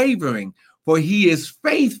without wavering, for he is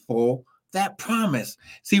faithful that promise.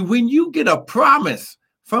 See, when you get a promise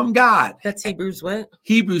from God. That's Hebrews what?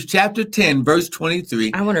 Hebrews chapter 10, verse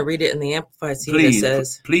 23. I want to read it in the Amplified. See what it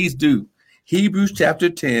says. Please do. Hebrews chapter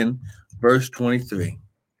 10, verse 23.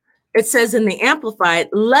 It says in the Amplified,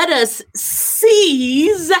 let us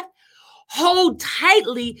seize, hold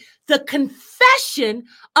tightly the confession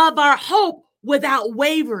of our hope without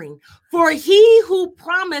wavering. For he who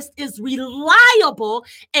promised is reliable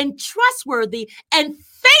and trustworthy and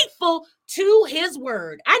faithful to his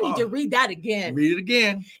word. I need to read that again. Read it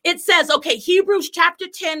again. It says, okay, Hebrews chapter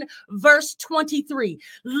 10, verse 23.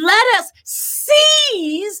 Let us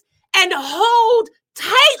seize and hold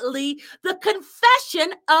tightly the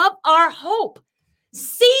confession of our hope.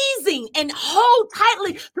 Seizing and hold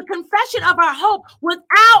tightly the confession of our hope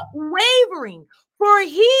without wavering. For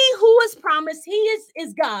he who is promised, he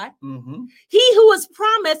is God. Mm-hmm. He who is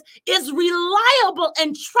promised is reliable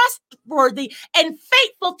and trustworthy and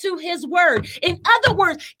faithful to his word. In other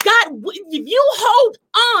words, God, if you hold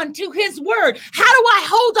on to his word, how do I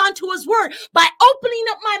hold on to his word? By opening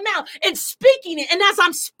up my mouth and speaking it. And as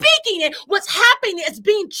I'm speaking it, what's happening is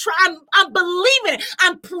I'm believing it.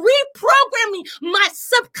 I'm reprogramming my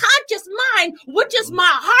subconscious mind, which is my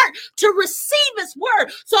heart, to receive his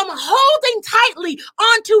word. So I'm holding tightly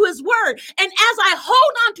onto his word. And as I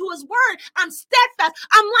hold onto his word, I'm steadfast.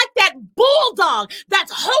 I'm like that bulldog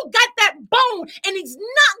that's got that bone, and he's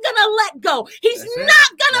not gonna let go. He's not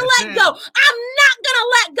gonna let go. I'm not gonna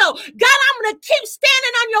let go. God, I'm gonna keep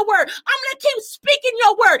standing on your word. I'm gonna keep speaking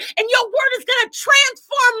your word, and your word is gonna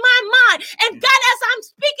transform my mind. And God, as I'm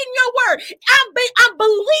speaking your word, I'm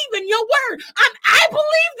believing your word. I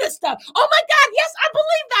believe this stuff. Oh my God, yes, I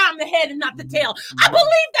believe that I'm the head and not the tail. I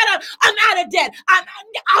believe that I'm out of debt.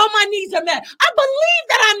 All my needs are met. I believe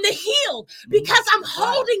that I'm the healed because I'm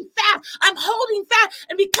holding fast. I'm holding fast.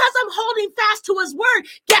 And because I'm holding fast to his word,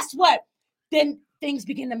 guess what? Then things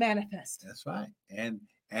begin to manifest. That's right.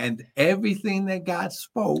 And everything that God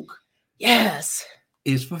spoke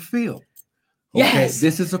is fulfilled. Okay, yes.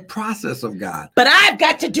 This is a process of God. But I've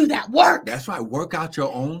got to do that work. That's right. Work out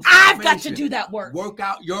your own salvation. I've got to do that work. Work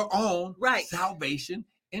out your own salvation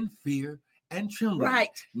in fear and trembling. Right.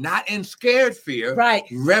 Not in scared fear. Right.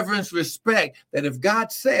 Reverence, respect that if God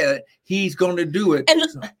said he's going to do it. And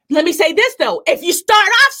let me say this, though. If you start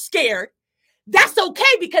off scared, that's okay,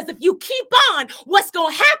 because if you keep on, what's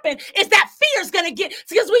going to happen is that fear is going to get,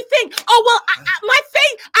 because we think, oh, well, my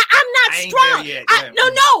faith, I'm not strong.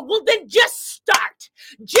 No. Well, then just start.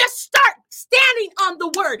 Just start standing on the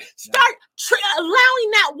word. Start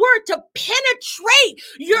allowing that word to penetrate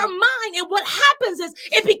your mind. And what happens is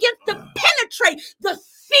it begins to penetrate the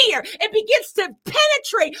fear. It begins to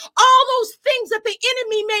penetrate all those things that the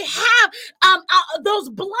enemy may have, those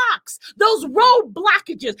blocks, those road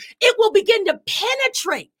blockages. It will begin to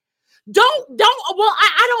penetrate. I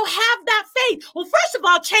don't have that faith. Well, first of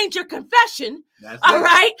all, change your confession. All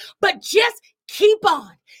right. But just keep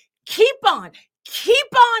on,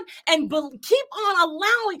 and keep on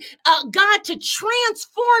allowing God to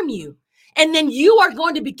transform you. And then you are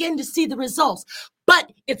going to begin to see the results.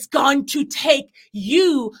 But it's going to take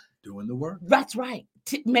you doing the work. That's right.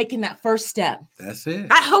 Making that first step. That's it.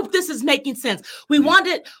 I hope this is making sense. We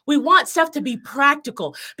want stuff to be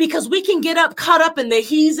practical, because we can get caught up in the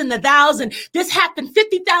he's and the thous, and this happened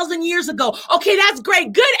 50,000 years ago. Okay, that's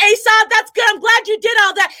great. Good, Asa. That's good. I'm glad you did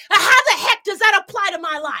all that. How the heck does that apply to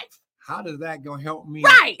my life? How does that gonna help me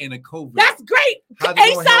in a COVID? That's great.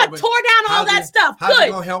 Asa tore down all that stuff. How's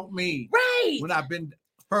it gonna help me? Right. When I've been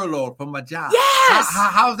furloughed from my job. Yes.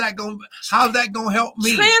 How's that gonna help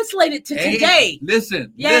me? Translate it to today.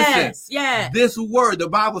 Listen. Yes. This word, the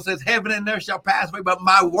Bible says, heaven and earth shall pass away, but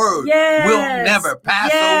my word will never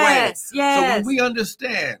pass away. So when we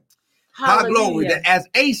understand, glory, that as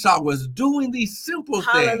Esau was doing these simple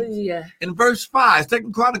things, in verse 5,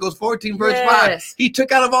 2 Chronicles 14, verse 5, he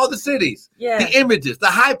took out of all the cities, the images, the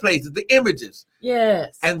high places, the images.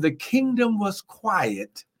 Yes. And the kingdom was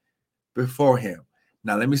quiet before him.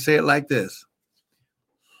 Now, let me say it like this.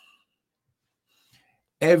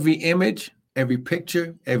 Every image every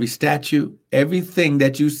picture, every statue, everything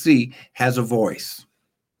that you see has a voice.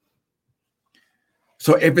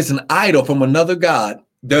 So if it's an idol from another god,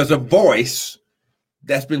 there's a voice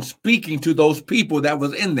that's been speaking to those people that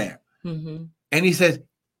was in there. Mm-hmm. And he says,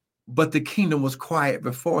 but the kingdom was quiet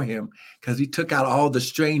before him because he took out all the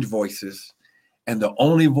strange voices. And the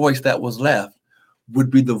only voice that was left would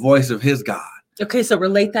be the voice of his God. Okay, so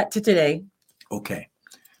relate that to today. Okay.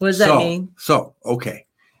 What does that mean? Okay.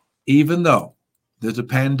 Even though there's a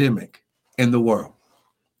pandemic in the world,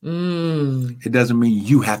 it doesn't mean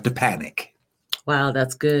you have to panic. Wow,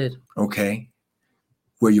 that's good. Okay.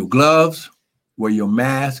 Wear your gloves. Wear your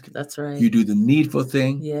mask. That's right. You do the needful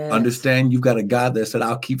thing. Yes. Understand you've got a God that said,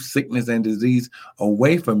 I'll keep sickness and disease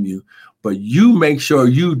away from you. But you make sure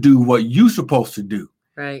you do what you're supposed to do.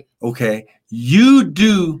 Right. Okay. You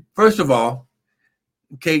do, first of all,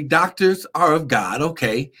 okay, doctors are of God.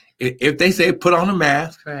 Okay. If they say put on a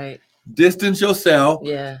mask, right, distance yourself.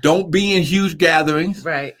 Yeah. Don't be in huge gatherings.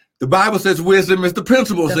 Right. The Bible says wisdom is the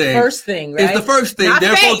principal thing. The first thing, right? It's the first thing. Not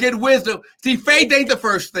Therefore, faith. get wisdom. See, faith ain't the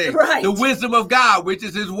first thing. Right. The wisdom of God, which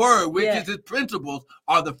is his word, which Yeah. is his principles,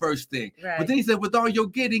 are the first thing. Right. But then he said, with all your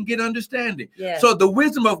getting, get understanding. Yeah. So the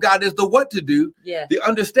wisdom of God is the what to do. Yeah. The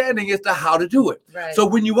understanding is the how to do it. Right. So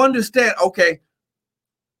when you understand, okay,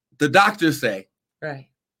 the doctors say, Right.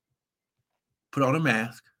 put on a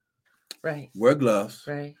mask, Right. wear gloves,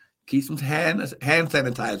 Right. keep some hand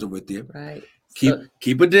sanitizer with you, Right.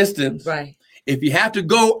 keep a distance. Right. If you have to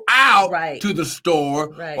go out Right. to the store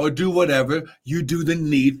Right. or do whatever, you do the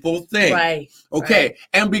needful thing. Right. Okay. Right.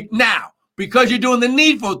 And now, because you're doing the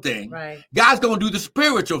needful thing, Right. God's going to do the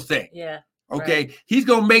spiritual thing. Yeah. Okay. Right. He's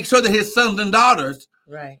going to make sure that his sons and daughters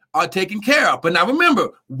Right. are taken care of. But now remember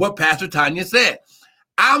what Pastor Tanya said.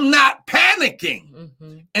 I'm not panicking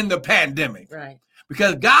Mm-hmm. in the pandemic. Right.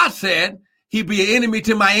 Because God said he'd be an enemy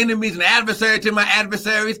to my enemies, an adversary to my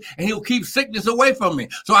adversaries, and he'll keep sickness away from me.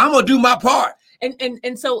 So I'm going to do my part.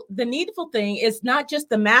 And so the needful thing is not just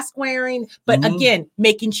the mask wearing, but Mhm. again,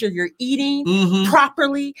 making sure you're eating Mhm.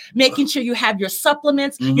 properly, making sure you have your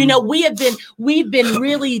supplements. Mhm. You know, we've been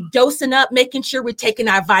really dosing up, making sure we're taking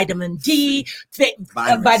our vitamin D,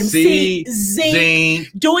 vitamin C, zinc,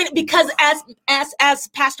 doing it because as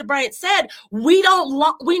Pastor Bryant said, we no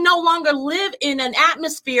longer live in an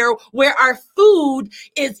atmosphere where our food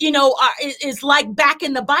is, is like back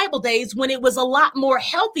in the Bible days when it was a lot more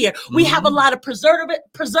healthier. We have a lot of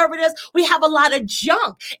preservatives. We have a lot of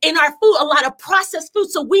junk in our food, a lot of processed food.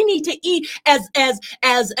 So we need to eat as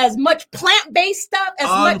much plant-based stuff as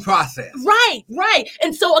much Unprocessed. Right.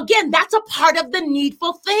 And so again, that's a part of the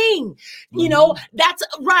needful thing. You know, that's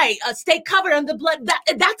right. Stay covered under the blood.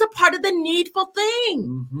 That's a part of the needful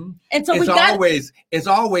thing. Mhm. And so it's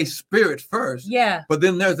always spirit first. Yeah. But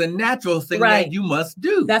then there's a natural thing Right. that you must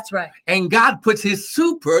do. That's right. And God puts his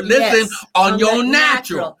super, Yes, on your the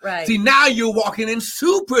natural. Right. See, now you're walking in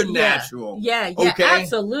supernatural. Yeah. Okay?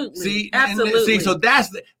 Absolutely. See, absolutely. so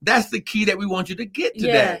that's the key that we want you to get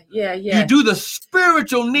today. Yeah. You do the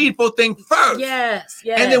spiritual needful thing first. Yes.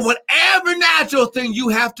 And then whatever natural thing you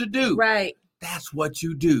have to do, Right. that's what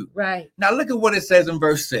you do. Right. Now look at what it says in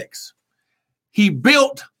verse 6. He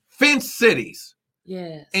built fenced cities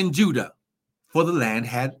Yes. in Judah, for the land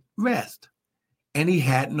had rest, and he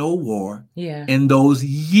had no war Yeah. in those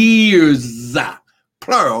years,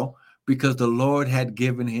 plural, because the Lord had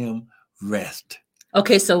given him rest.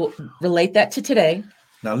 Okay, so relate that to today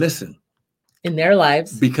Now listen, in their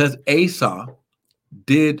lives. because Asa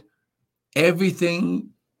did everything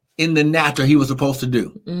in the natural he was supposed to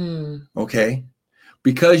do, okay?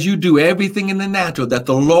 Because you do everything in the natural that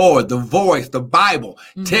the Lord, the voice, the Bible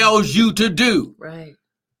tells you to do. Right.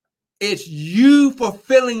 It's you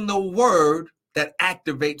fulfilling the word that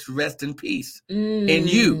activates rest and peace in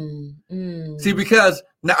you. See, because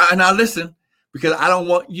now listen, because I don't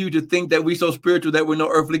want you to think that we're so spiritual that we're no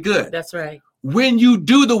earthly good. That's right. When you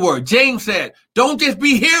do the word, James said, don't just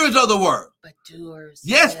be hearers of the word. But doers.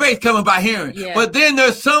 Yes, faith coming by hearing. Yeah. But then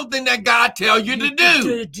there's something that God tells you to do.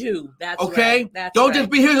 To do. That's Okay? right. That's Don't right. just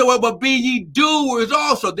be hearers of the word, but be ye doers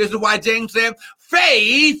also. This is why James said,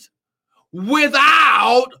 faith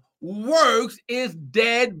without works is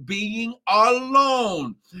dead being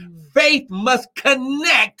alone. Faith must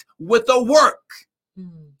connect with the work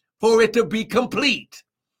for it to be complete.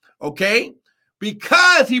 Okay?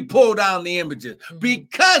 Because he pulled down the images,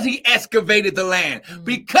 because he excavated the land,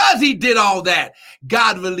 because he did all that,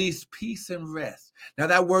 God released peace and rest. Now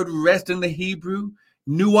that word rest in the Hebrew,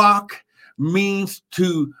 nuach, means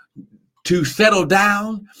to settle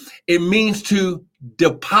down. It means to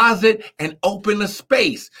deposit and open a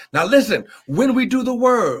space. Now listen, when we do the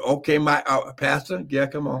word, okay, my pastor, yeah,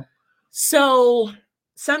 come on. So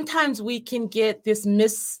sometimes we can get this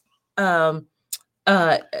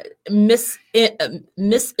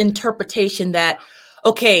misinterpretation that,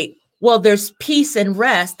 okay, well, there's peace and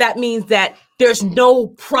rest. That means that there's no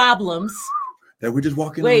problems. That we're just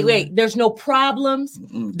walking. Wait, there's no problems.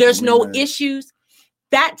 There's no issues.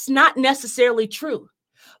 That's not necessarily true.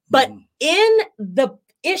 But in the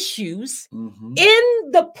issues,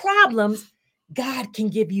 in the problems, God can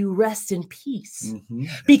give you rest and peace,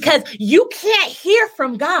 because you can't hear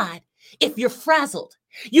from God if you're frazzled.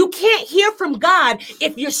 You can't hear from God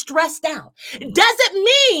if you're stressed out. It doesn't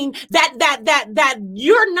mean that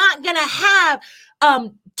you're not going to have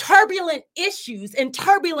turbulent issues and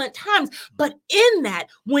turbulent times, but in that,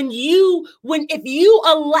 if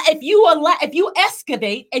you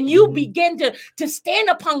excavate and you begin to stand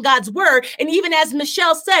upon God's word, and even as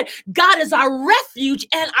Michelle said, God is our refuge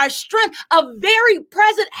and our strength, a very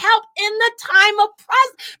present help in the time of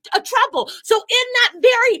trouble. So in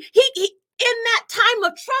that time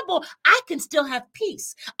of trouble, I can still have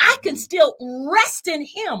peace. I can still rest in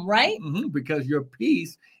him, right? Because your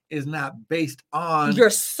peace is not based on your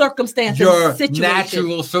circumstances, your situation.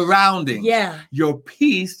 Natural surroundings. Yeah. Your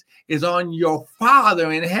peace is on your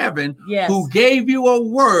Father in heaven, yes. who gave you a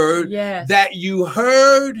word yes. that you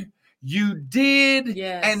heard, you did,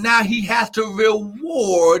 yes. and now he has to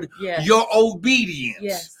reward yes. your obedience.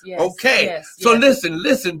 Yes. Yes. Okay. Yes. So yes.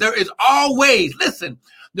 listen,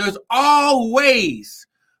 there's always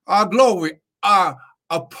our glory, a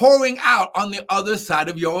pouring out on the other side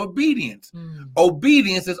of your obedience.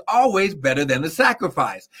 Obedience is always better than the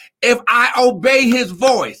sacrifice. If I obey his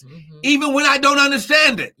voice, even when I don't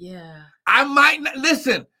understand it, I might not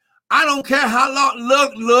listen. I don't care how long.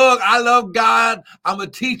 Look, I love God. I'm a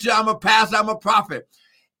teacher. I'm a pastor. I'm a prophet.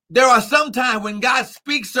 There are some times when God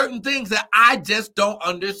speaks certain things that I just don't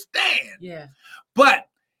understand. Yeah. But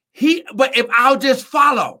if I'll just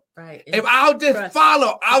follow, right. If I'll just trust.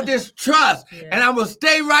 Follow, I'll just trust, yeah. and I'm going to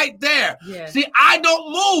stay right there. Yeah. See, I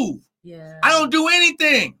don't move. Yeah. I don't do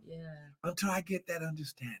anything until I get that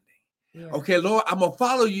understanding. Yeah. Okay, Lord, I'm going to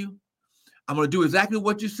follow you. I'm going to do exactly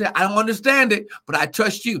what you said. I don't understand it, but I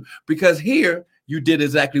trust you, because here you did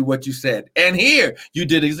exactly what you said. And here you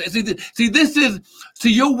did exactly. See,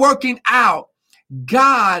 you're working out.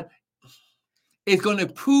 God is going to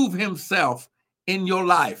prove himself in your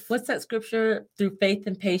life. What's that scripture? Through faith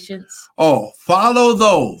and patience. Oh, follow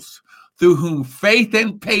those through whom faith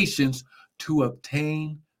and patience to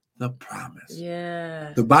obtain the promise.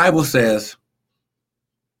 Yeah. The Bible says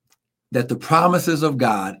that the promises of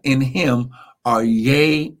God in him are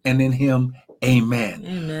yea, and in him amen.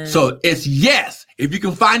 Amen. So it's yes. If you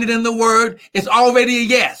can find it in the word, it's already a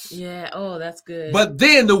yes. Yeah. Oh, that's good. But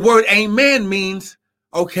then the word amen means,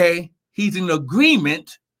 okay, he's in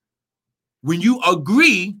agreement. When you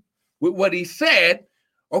agree with what he said,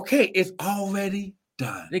 okay, it's already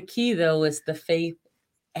done. The key, though, is the faith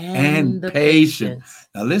and the patience.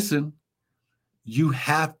 Now, listen, you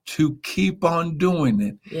have to keep on doing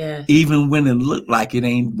it, even when it looked like it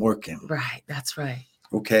ain't working. Right, that's right.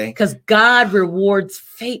 Okay. Because God rewards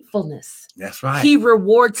faithfulness. That's right. He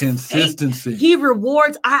rewards consistency. Faith. He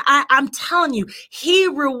rewards, I'm telling you, he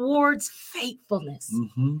rewards faithfulness.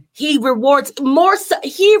 He rewards more so,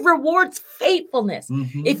 he rewards faithfulness.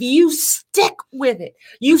 If you stick with it,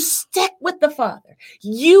 you stick with the Father,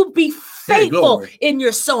 you be faithful in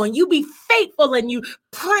your sowing, you be faithful and you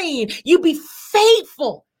praying, you be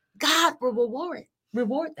faithful. God will reward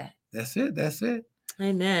that. That's it.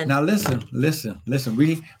 Amen. Now listen. We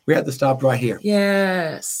have to stop right here.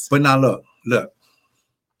 Yes. But now look.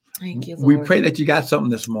 Thank you, Lord. We pray that you got something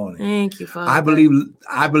this morning. Thank you, Father. I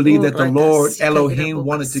believe that the Lord Elohim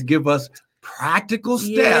wanted to give us practical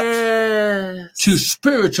steps to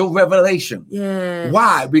spiritual revelation. Yes.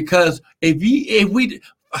 Why? Because if we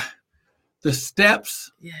the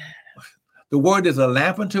steps, the word is a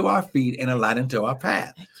lamp unto our feet and a light unto our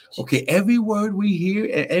path. Okay, every word we hear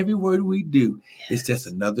and every word we do is just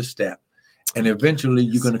another step. And eventually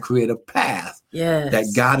you're going to create a path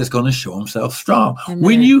that God is going to show himself strong. Amen.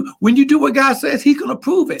 When you do what God says, he's going to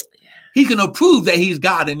prove it. He's going to prove that he's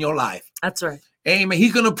God in your life. That's right. Amen.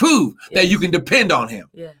 He's going to prove that you can depend on him.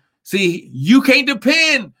 Yeah. See, you can't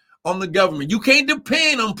depend on the government. You can't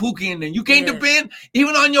depend on Pookie and them. You can't depend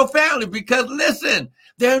even on your family, because listen,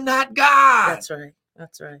 they're not God.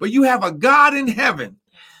 That's right. But you have a God in heaven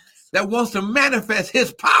that wants to manifest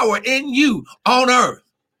his power in you on earth.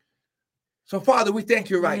 So, Father, we thank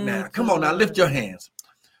you right now. Come on now, lift your hands.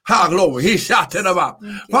 High glory. He shot to the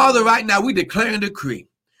bottom. Father, right now, we declare and decree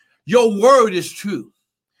your word is true.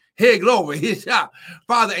 Hey, glory. He shot.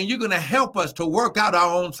 Father, and you're going to help us to work out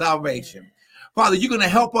our own salvation. Father, you're going to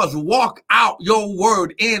help us walk out your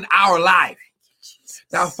word in our life. Jesus.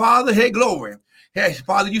 Now, Father, hey, glory. Hey,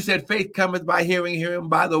 Father, you said faith cometh by hearing, hearing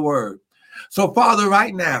by the word. So, Father,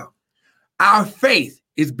 right now, our faith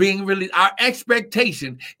is being released. Our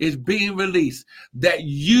expectation is being released that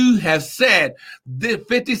you have said that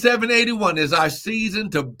 5781 is our season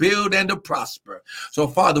to build and to prosper. So,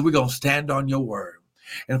 Father, we're going to stand on your word.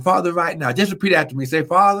 And, Father, right now, just repeat after me. Say,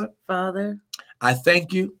 Father, I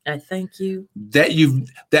thank you. I thank you that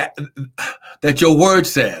your word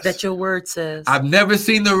says. That your word says. I've never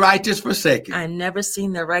seen the righteous forsaken. I've never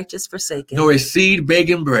seen the righteous forsaken. Nor a seed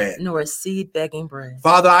begging bread. Nor a seed begging bread.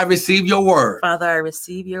 Father, I receive your word. Father, I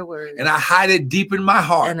receive your word. And I hide it deep in my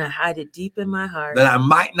heart. And I hide it deep in my heart. That I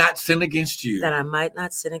might not sin against you. That I might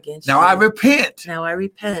not sin against you. Now I repent. Now I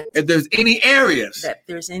repent. If there's any areas. That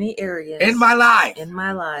there's any areas. In my life.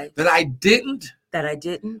 That I didn't.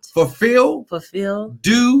 Fulfill,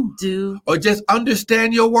 do, or just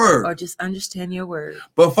understand your word.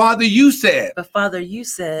 But Father, you said,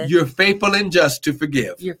 you're faithful and just to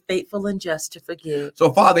forgive.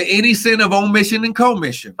 So Father, any sin of omission and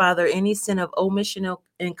commission. I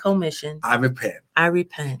repent.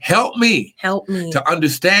 Help me to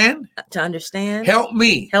understand. Help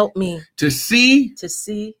me to see,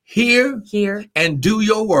 hear, and do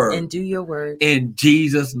your word. In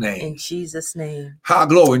Jesus' name. How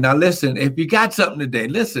glory. Now listen, if you got something today,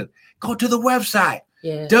 listen, go to the website.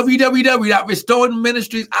 Yes.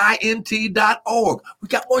 www.restoredministriesint.org. We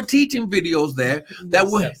got more teaching videos there that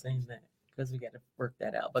will saying that because we got to work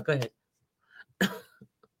that out. But go ahead.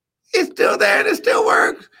 It's still there and it still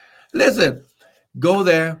works. Listen, go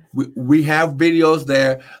there. We have videos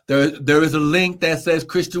there. There is a link that says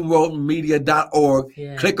christianworldmedia.org.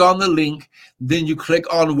 Yeah. Click on the link. Then you click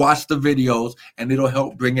on watch the videos and it'll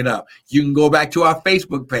help bring it up. You can go back to our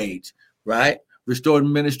Facebook page, right? Restored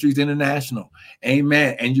Ministries International.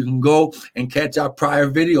 Amen. And you can go and catch our prior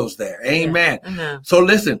videos there. Amen. Yeah. So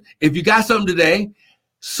listen, if you got something today,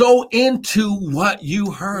 sow into what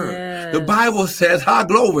you heard. Yes. The Bible says,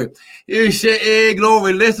 glory.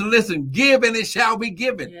 Glory. Listen. Give and it shall be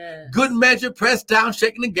given. Yes. Good measure, pressed down,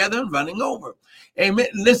 shaken together, and running over. Amen.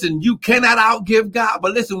 Listen, you cannot outgive God.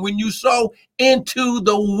 But listen, when you sow into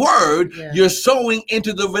the word, you're sowing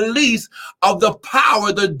into the release of the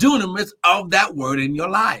power, the dunamis of that word in your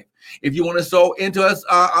life. If you want to sow into us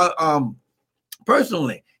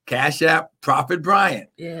personally, Cash App, Prophet Brian.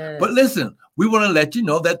 Yes. But listen, we want to let you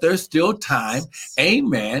know that there's still time,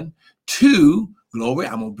 amen, to glory.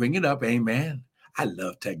 I'm going to bring it up, amen. I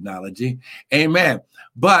love technology, amen.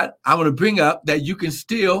 But I'm going to bring up that you can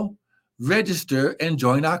still register and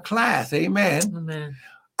join our class, amen. Amen.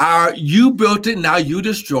 You built it, now you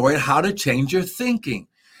destroy it, how to change your thinking.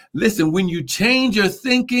 Listen, when you change your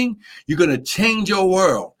thinking, you're going to change your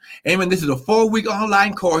world. Amen. This is a 4-week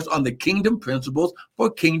online course on the kingdom principles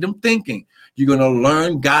for kingdom thinking. You're going to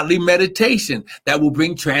learn godly meditation that will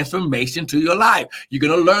bring transformation to your life. You're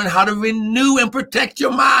going to learn how to renew and protect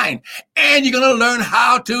your mind. And you're going to learn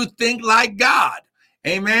how to think like God.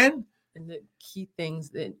 Amen. And the key things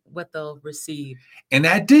that what they'll receive. In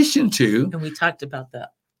addition to. And we talked about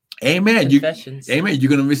that. Amen. Confessions. Amen. You're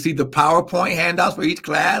going to receive the PowerPoint handouts for each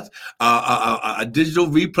class, a digital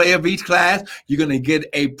replay of each class. You're going to get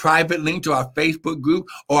a private link to our Facebook group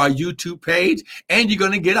or our YouTube page, and you're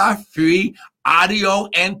going to get our free audio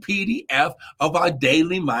and PDF of our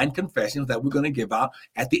daily mind confessions that we're going to give out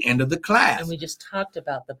at the end of the class. And we just talked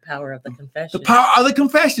about the power of the confession. The power of the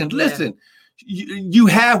confession. Listen, you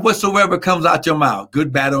have whatsoever comes out your mouth,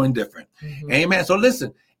 good, bad, or indifferent. Mm-hmm. Amen. So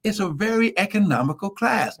listen. It's a very economical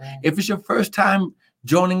class. Right. If it's your first time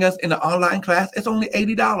joining us in an online class, it's only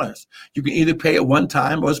 $80. You can either pay it one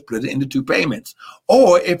time or split it into 2 payments.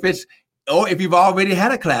 Or if you've already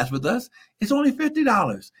had a class with us, it's only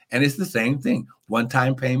 $50. And it's the same thing,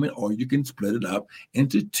 one-time payment, or you can split it up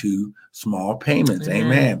into 2 small payments.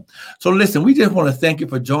 Amen. So listen, we just want to thank you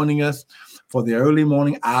for joining us for the early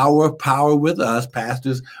morning hour of power with us,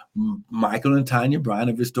 Pastors Michael and Tanya Bryan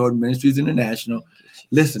of Restored Ministries International.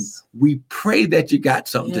 Listen, we pray that you got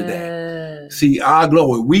something today. See, our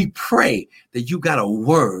glory, we pray that you got a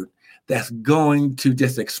word that's going to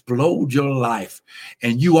just explode your life,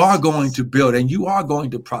 and you are going to build and you are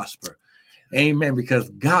going to prosper. Amen. Because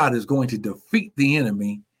God is going to defeat the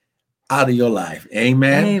enemy out of your life.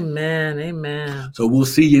 Amen. Amen. Amen. So we'll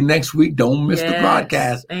see you next week. Don't miss the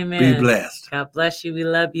broadcast. Amen. Be blessed. God bless you. We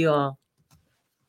love you all.